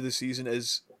to the end of the season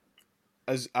is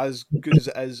as good as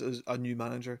it is as a new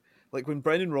manager. Like when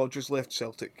Brendan Rodgers left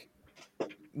Celtic,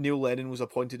 Neil Lennon was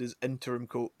appointed as interim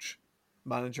coach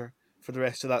manager for the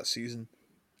rest of that season.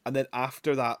 And then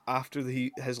after that,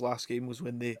 his last game was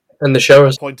when they in the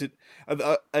showers appointed.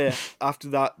 After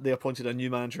that, they appointed a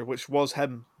new manager, which was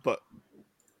him, but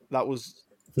that was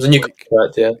it was a new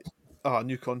contract, yeah. A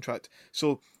new contract.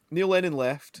 So Neil Lennon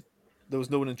left. There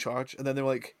was no one in charge, and then they were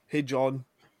like, "Hey, John,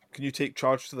 can you take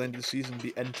charge to the end of the season?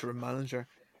 Be interim manager."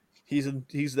 He's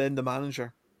then the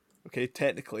manager, okay,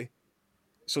 technically.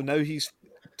 So now he's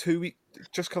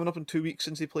just coming up in 2 weeks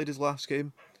since he played his last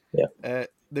game. Yeah.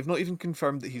 They've not even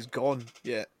confirmed that he's gone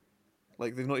yet.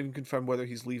 Like, they've not even confirmed whether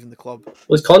he's leaving the club. Well,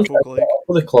 his contract not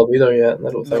for the club either yet. I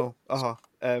don't think.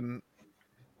 No.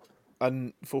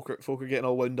 And folk are getting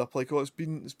all wound up. Like, it's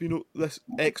been this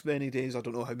X many days. I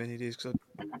don't know how many days,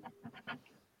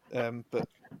 but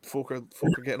folk are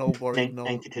getting all worried.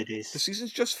 92 days. The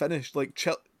season's just finished. Like,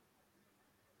 chill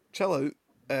out.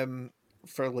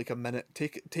 For like a minute.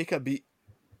 Take a beat,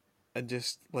 and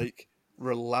just like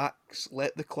relax.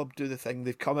 Let the club do the thing.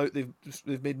 They've come out.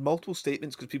 They've made multiple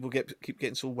statements because people keep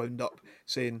getting so wound up,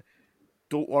 saying,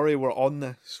 "Don't worry, we're on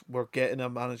this. We're getting a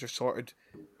manager sorted."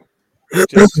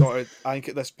 Just sorted. I think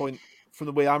at this point, from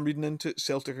the way I'm reading into it,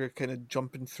 Celtic are kind of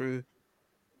jumping through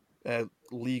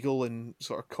legal and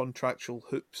sort of contractual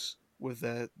hoops with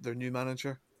their new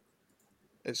manager.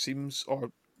 It seems,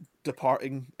 or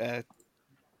departing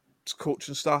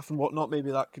coaching staff and whatnot.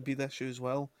 Maybe that could be the issue as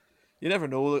well. You never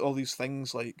know. Like, all these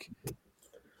things, like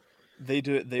they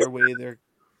do it their way. They're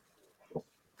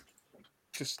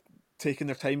just taking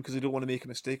their time because they don't want to make a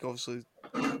mistake. Obviously,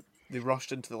 they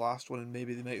rushed into the last one, and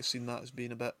maybe they might have seen that as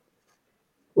being a bit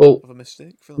Well, of a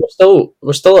mistake for them.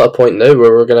 we're still at a point now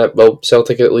where we're gonna. Well,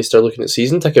 Celtic at least are looking at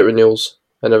season ticket renewals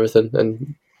and everything,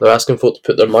 and they're asking folk to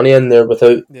put their money in there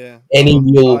without Yeah, any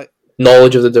real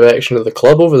knowledge of the direction of the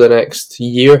club over the next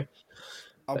year.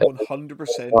 I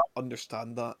 100%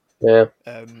 understand that. Yeah.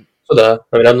 So that,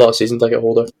 I mean, I'm not a season ticket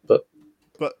holder, but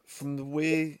from the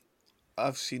way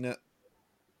I've seen it,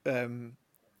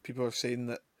 people are saying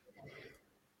that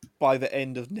by the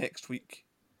end of next week,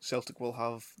 Celtic will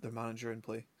have their manager in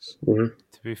place. Mm-hmm.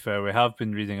 To be fair, we have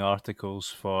been reading articles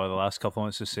for the last couple of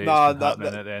months to say Nah, it's been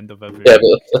happening at the end of every. Yeah,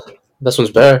 but this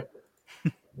one's better.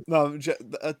 No,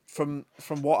 from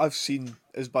what I've seen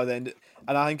is by the end,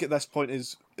 and I think at this point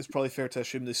it's probably fair to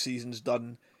assume the season's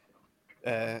done.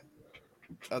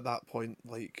 At that point,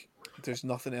 like there's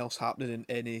nothing else happening in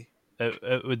any.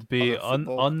 It would be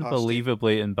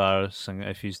unbelievably embarrassing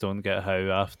if you don't get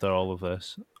Howe after all of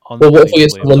this. Well, what if we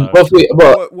get someone?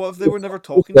 What if they were never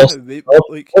talking to Howe? What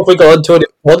if we got Antonio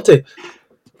Conte?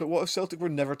 But what if Celtic were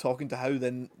never talking to Howe?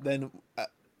 Then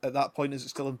at that point, is it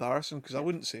still embarrassing? Because I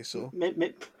wouldn't say so.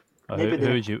 Maybe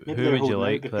who would you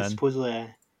like then?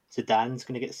 Supposedly Zidane's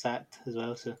going to get sacked as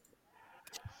well. So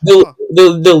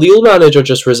the Lille manager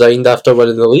just resigned after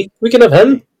winning the league. We can have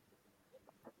him.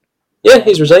 Yeah,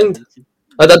 he's resigned.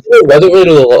 I don't really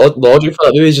know the logic for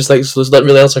that. Maybe he's just like, so there's not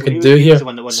really else I can do here. He's the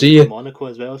one that won Monaco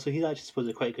as well, so he's actually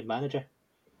supposedly quite a good manager.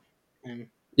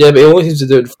 Yeah, but he only seems to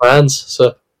do it in France.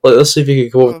 So let's see if he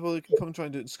can go. Well, he can come and try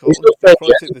and do it in Scotland. He'll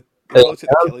probably take the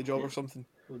Kelly job or something.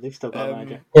 Well, they've still got a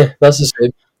manager. Yeah, that's the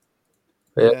same.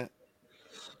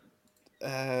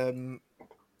 Yeah.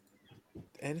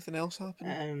 Anything else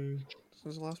happened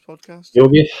since the last podcast?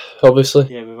 Yogi, obviously.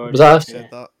 Yeah, we've already was that said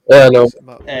that. Yeah, no.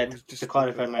 To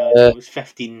clarify my list, it was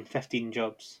 15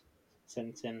 jobs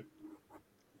since then.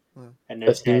 And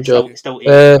there's still 8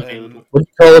 available. What do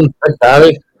you call him? Big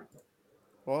Barry?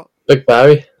 What? Big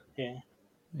Barry? Yeah.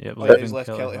 Yeah, he's left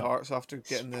Celtic Hearts after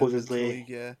getting the league,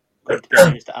 yeah. Going to be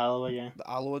announced to Alloa, yeah. The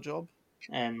Alloa job.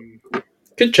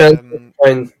 Good chance to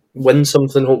try and win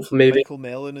something, hopefully, maybe. Michael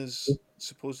Mellon is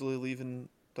supposedly leaving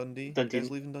Dundee.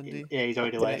 Is leaving Dundee. Yeah, he's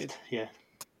already left. Yeah.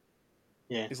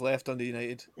 He's left Dundee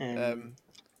United.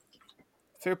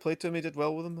 Fair play to him. He did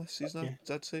well with them this season,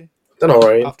 I'd say. Done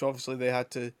alright. After obviously they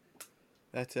had to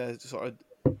sort of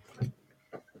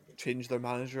change their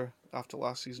manager after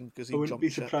last season because he jumped ship. I wouldn't be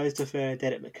surprised if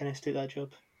Derek McInnes took that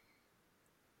job.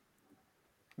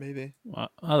 Maybe. I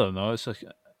don't know. It's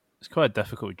quite a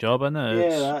difficult job, isn't it?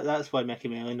 Yeah, that's why Mickey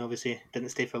Mellon obviously didn't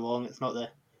stay for long. It's not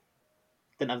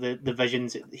didn't have the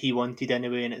visions that he wanted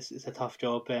anyway, and it's a tough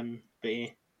job. But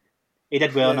he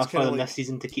did well enough for them this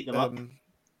season to keep them up.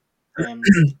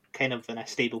 Kind of in a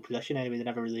stable position anyway. They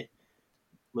never really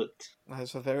looked.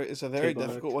 It's a very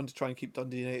difficult one to try and keep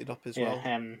Dundee United up as well.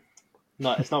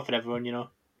 It's not for everyone, you know.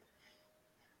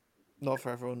 Not for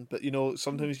everyone, but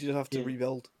sometimes you just have to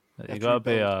rebuild. You got to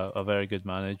be a very good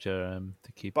manager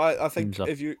to keep. But I think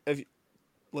if you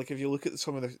look at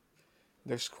some of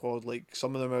their squad, like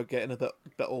some of them are getting a bit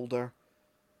older.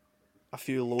 A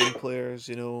few loan players,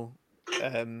 a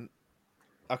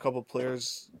couple of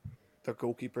players. Their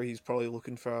goalkeeper, he's probably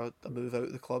looking for a move out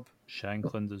of the club.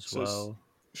 Shankland as well.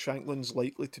 Shankland's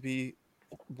likely to be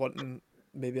wanting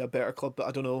maybe a better club, but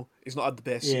I don't know. He's not had the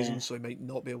best season, so he might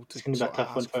not be able to. It's going to be a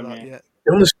tough one for him yet.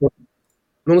 He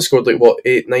only scored like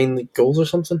 8-9 league goals or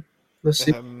something this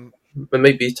season. It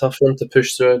might be tough for him to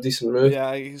push through a decent move.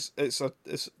 Yeah, it's a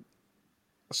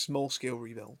small scale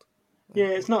rebuild. Yeah,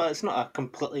 it's not a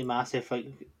completely massive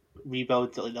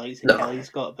rebuild that the likes of Kelly's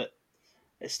got, but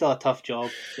it's still a tough job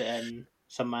that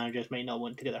some managers might not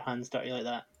want to get their hands dirty like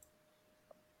that.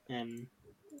 I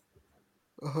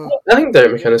think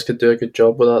Derek McInnes could do a good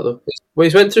job with that, though. Well,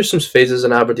 he's went through some phases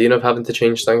in Aberdeen of having to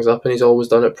change things up, and he's always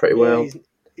done it pretty well.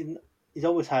 He's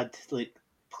always had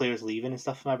players leaving and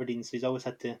stuff from Aberdeen, so he's always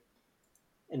had to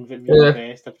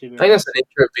invest. I think that's the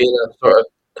nature of being a sort of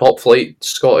top flight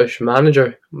Scottish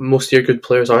manager. Most of your good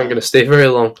players aren't going to stay very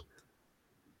long.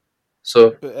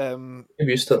 So, I'm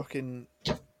used to it.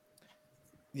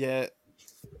 Yeah,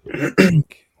 I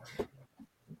think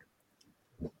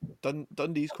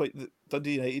Dundee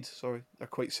United, are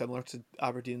quite similar to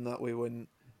Aberdeen in that way. When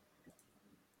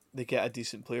they get a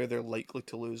decent player, they're likely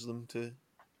to lose them to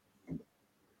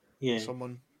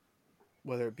someone,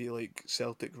 whether it be like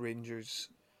Celtic, Rangers,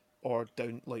 or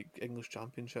down like English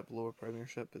Championship, lower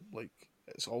Premiership.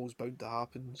 It's always bound to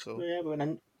happen. So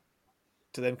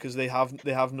to them, because they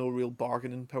have no real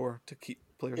bargaining power to keep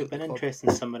players. It'd been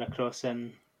interesting somewhere across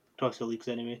the leagues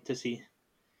anyway to see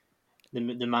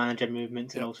the manager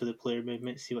movements and also the player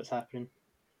movements, see what's happening.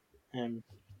 I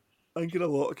think in a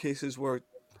lot of cases we're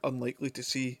unlikely to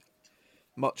see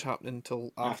much happening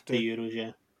until after the Euros.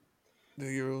 Yeah, the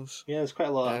Euros. yeah. There's quite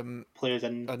a lot of players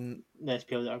in and the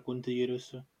SPL that are going to the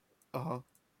Euros. So.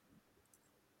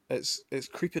 It's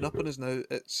creeping up on us now.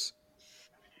 It's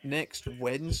next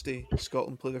Wednesday.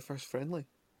 Scotland play their first friendly.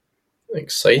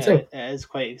 Exciting. Yeah, it is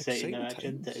quite exciting now,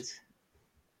 actually. It is.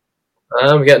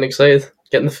 I'm getting excited.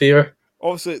 Getting the fever.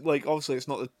 Obviously, it's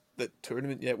not the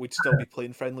tournament yet. We'd still be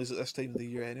playing friendlies at this time of the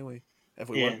year anyway, if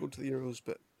we weren't going to the Euros.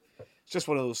 But it's just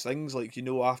one of those things, like,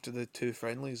 after the 2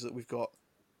 friendlies that we've got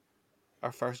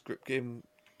our first group game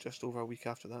just over a week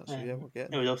after that. So we're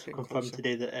getting. It was also confirmed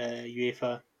today that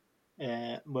UEFA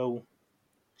will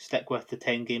stick with the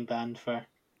 10-game ban for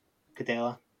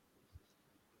Cadella.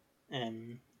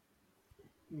 It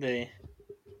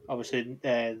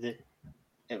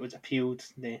was appealed.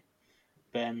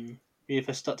 But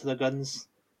UEFA stuck to their guns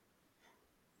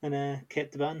and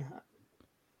kept the ban.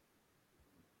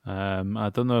 I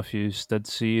don't know if you did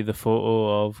see the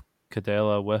photo of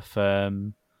Cadella with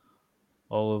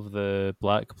all of the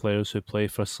black players who play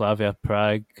for Slavia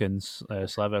Prague, and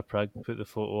Slavia Prague put the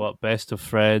photo up, best of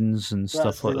friends and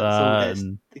stuff like that.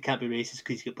 And it can't be racist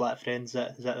because he's got black friends.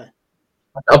 Is that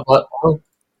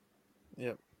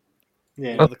Yep.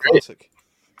 Yeah. The classic.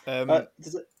 I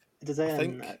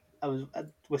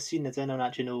was seeing, does anyone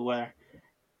actually know where?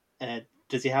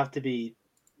 Does he have to be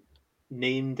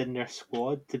named in their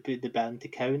squad to put the ban to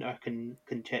count, or can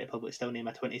Czech Republic still name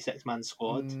a 26-man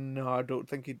squad? No, I don't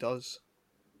think he does.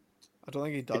 I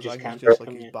think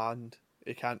he's banned.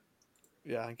 He can't.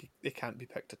 Yeah, I think he can't be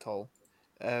picked at all.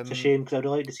 It's a shame because I'd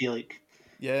like to see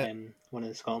one of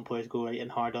the Scotland players go right in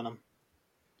hard on him.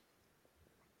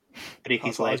 Break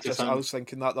his legs or something. I was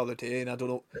thinking that the other day, and I don't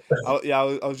know.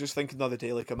 I was just thinking the other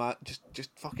day, like, just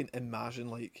fucking imagine,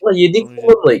 like. Well, you need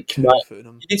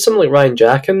someone like Ryan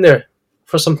Jack in there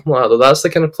for something like that. Though. That's the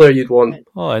kind of player you'd want.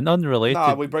 Oh, and unrelated.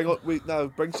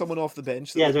 Bring someone off the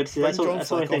bench. Yeah, that's the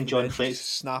only thing John Fleck.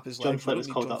 Snap his John leg. Fleck was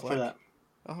called up for that.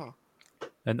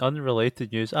 In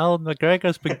unrelated news, Alan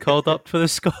McGregor's been called up for the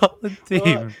Scotland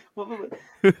team. Who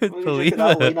would believe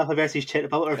that? Lineup versus Czech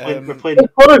Republic. We're playing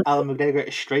Alan McGregor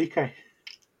as striker.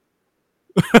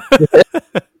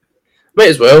 Might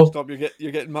as well. Stop!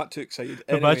 You're getting Matt too excited.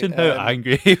 Imagine how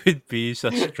angry he would be as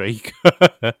a striker.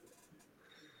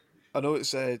 I know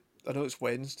it's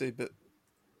Wednesday, but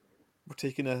we're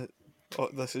taking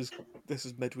this is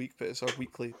midweek, but it's our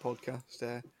weekly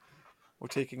podcast. We're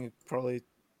taking probably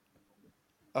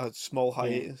a small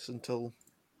hiatus until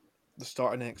the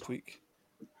start of next week.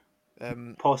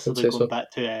 Possibly going back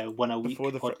to one a week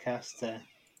podcast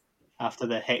after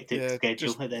the hectic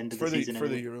schedule at the end of the season. For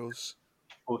the Euros.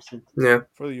 Yeah.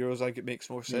 For the Euros, I think it makes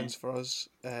more sense for us.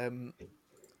 But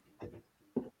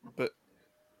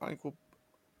I think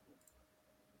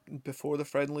before the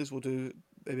friendlies, we'll do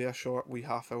maybe a short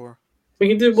half hour.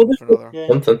 We'll do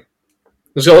something.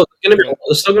 There's still going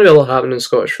to be a lot happening in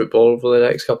Scottish football over the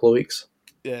next couple of weeks.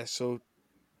 Yeah, so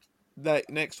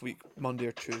next week, Monday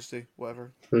or Tuesday,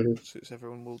 whatever suits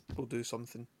everyone, we'll do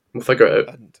something. We'll figure it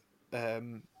out.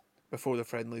 And before the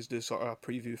friendlies, do sort of a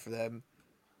preview for them.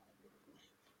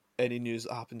 Any news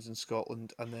that happens in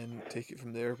Scotland, and then take it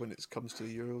from there when it comes to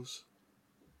the Euros.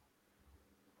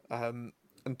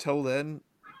 Until then,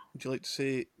 would you like to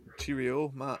say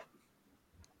cheerio, Matt?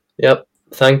 Yep.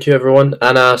 Thank you, everyone.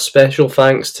 And a special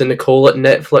thanks to Nicole at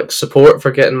Netflix Support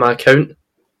for getting my account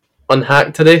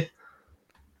unhacked today.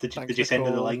 Did you send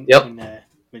her the link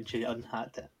when she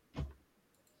unhacked it?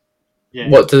 Yeah.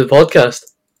 What, to the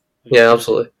podcast? Yeah,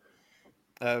 absolutely.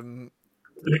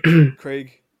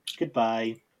 Craig.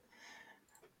 Goodbye.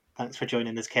 Thanks for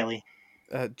joining us, Kelly.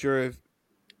 Jura,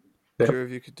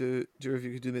 if you could do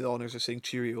me the honours of saying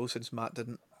cheerio since Matt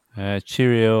didn't.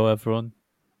 Cheerio, everyone.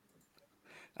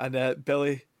 And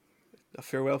Billy, a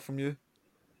farewell from you.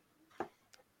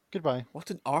 Goodbye.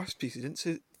 What an arse piece! He didn't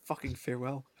say fucking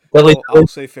farewell. Billy, I'll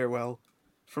say farewell.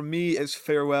 From me, it's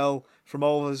farewell. From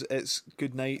all of us, it's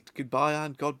good night, goodbye,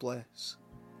 and God bless.